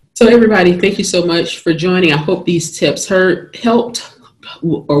 So everybody, thank you so much for joining. I hope these tips helped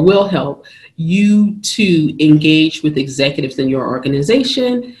or will help you to engage with executives in your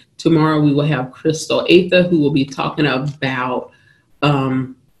organization. Tomorrow we will have Crystal Atha, who will be talking about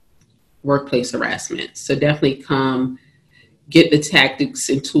workplace harassment. So definitely come get the tactics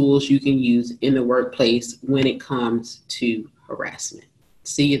and tools you can use in the workplace when it comes to harassment.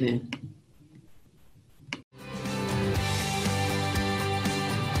 See you then.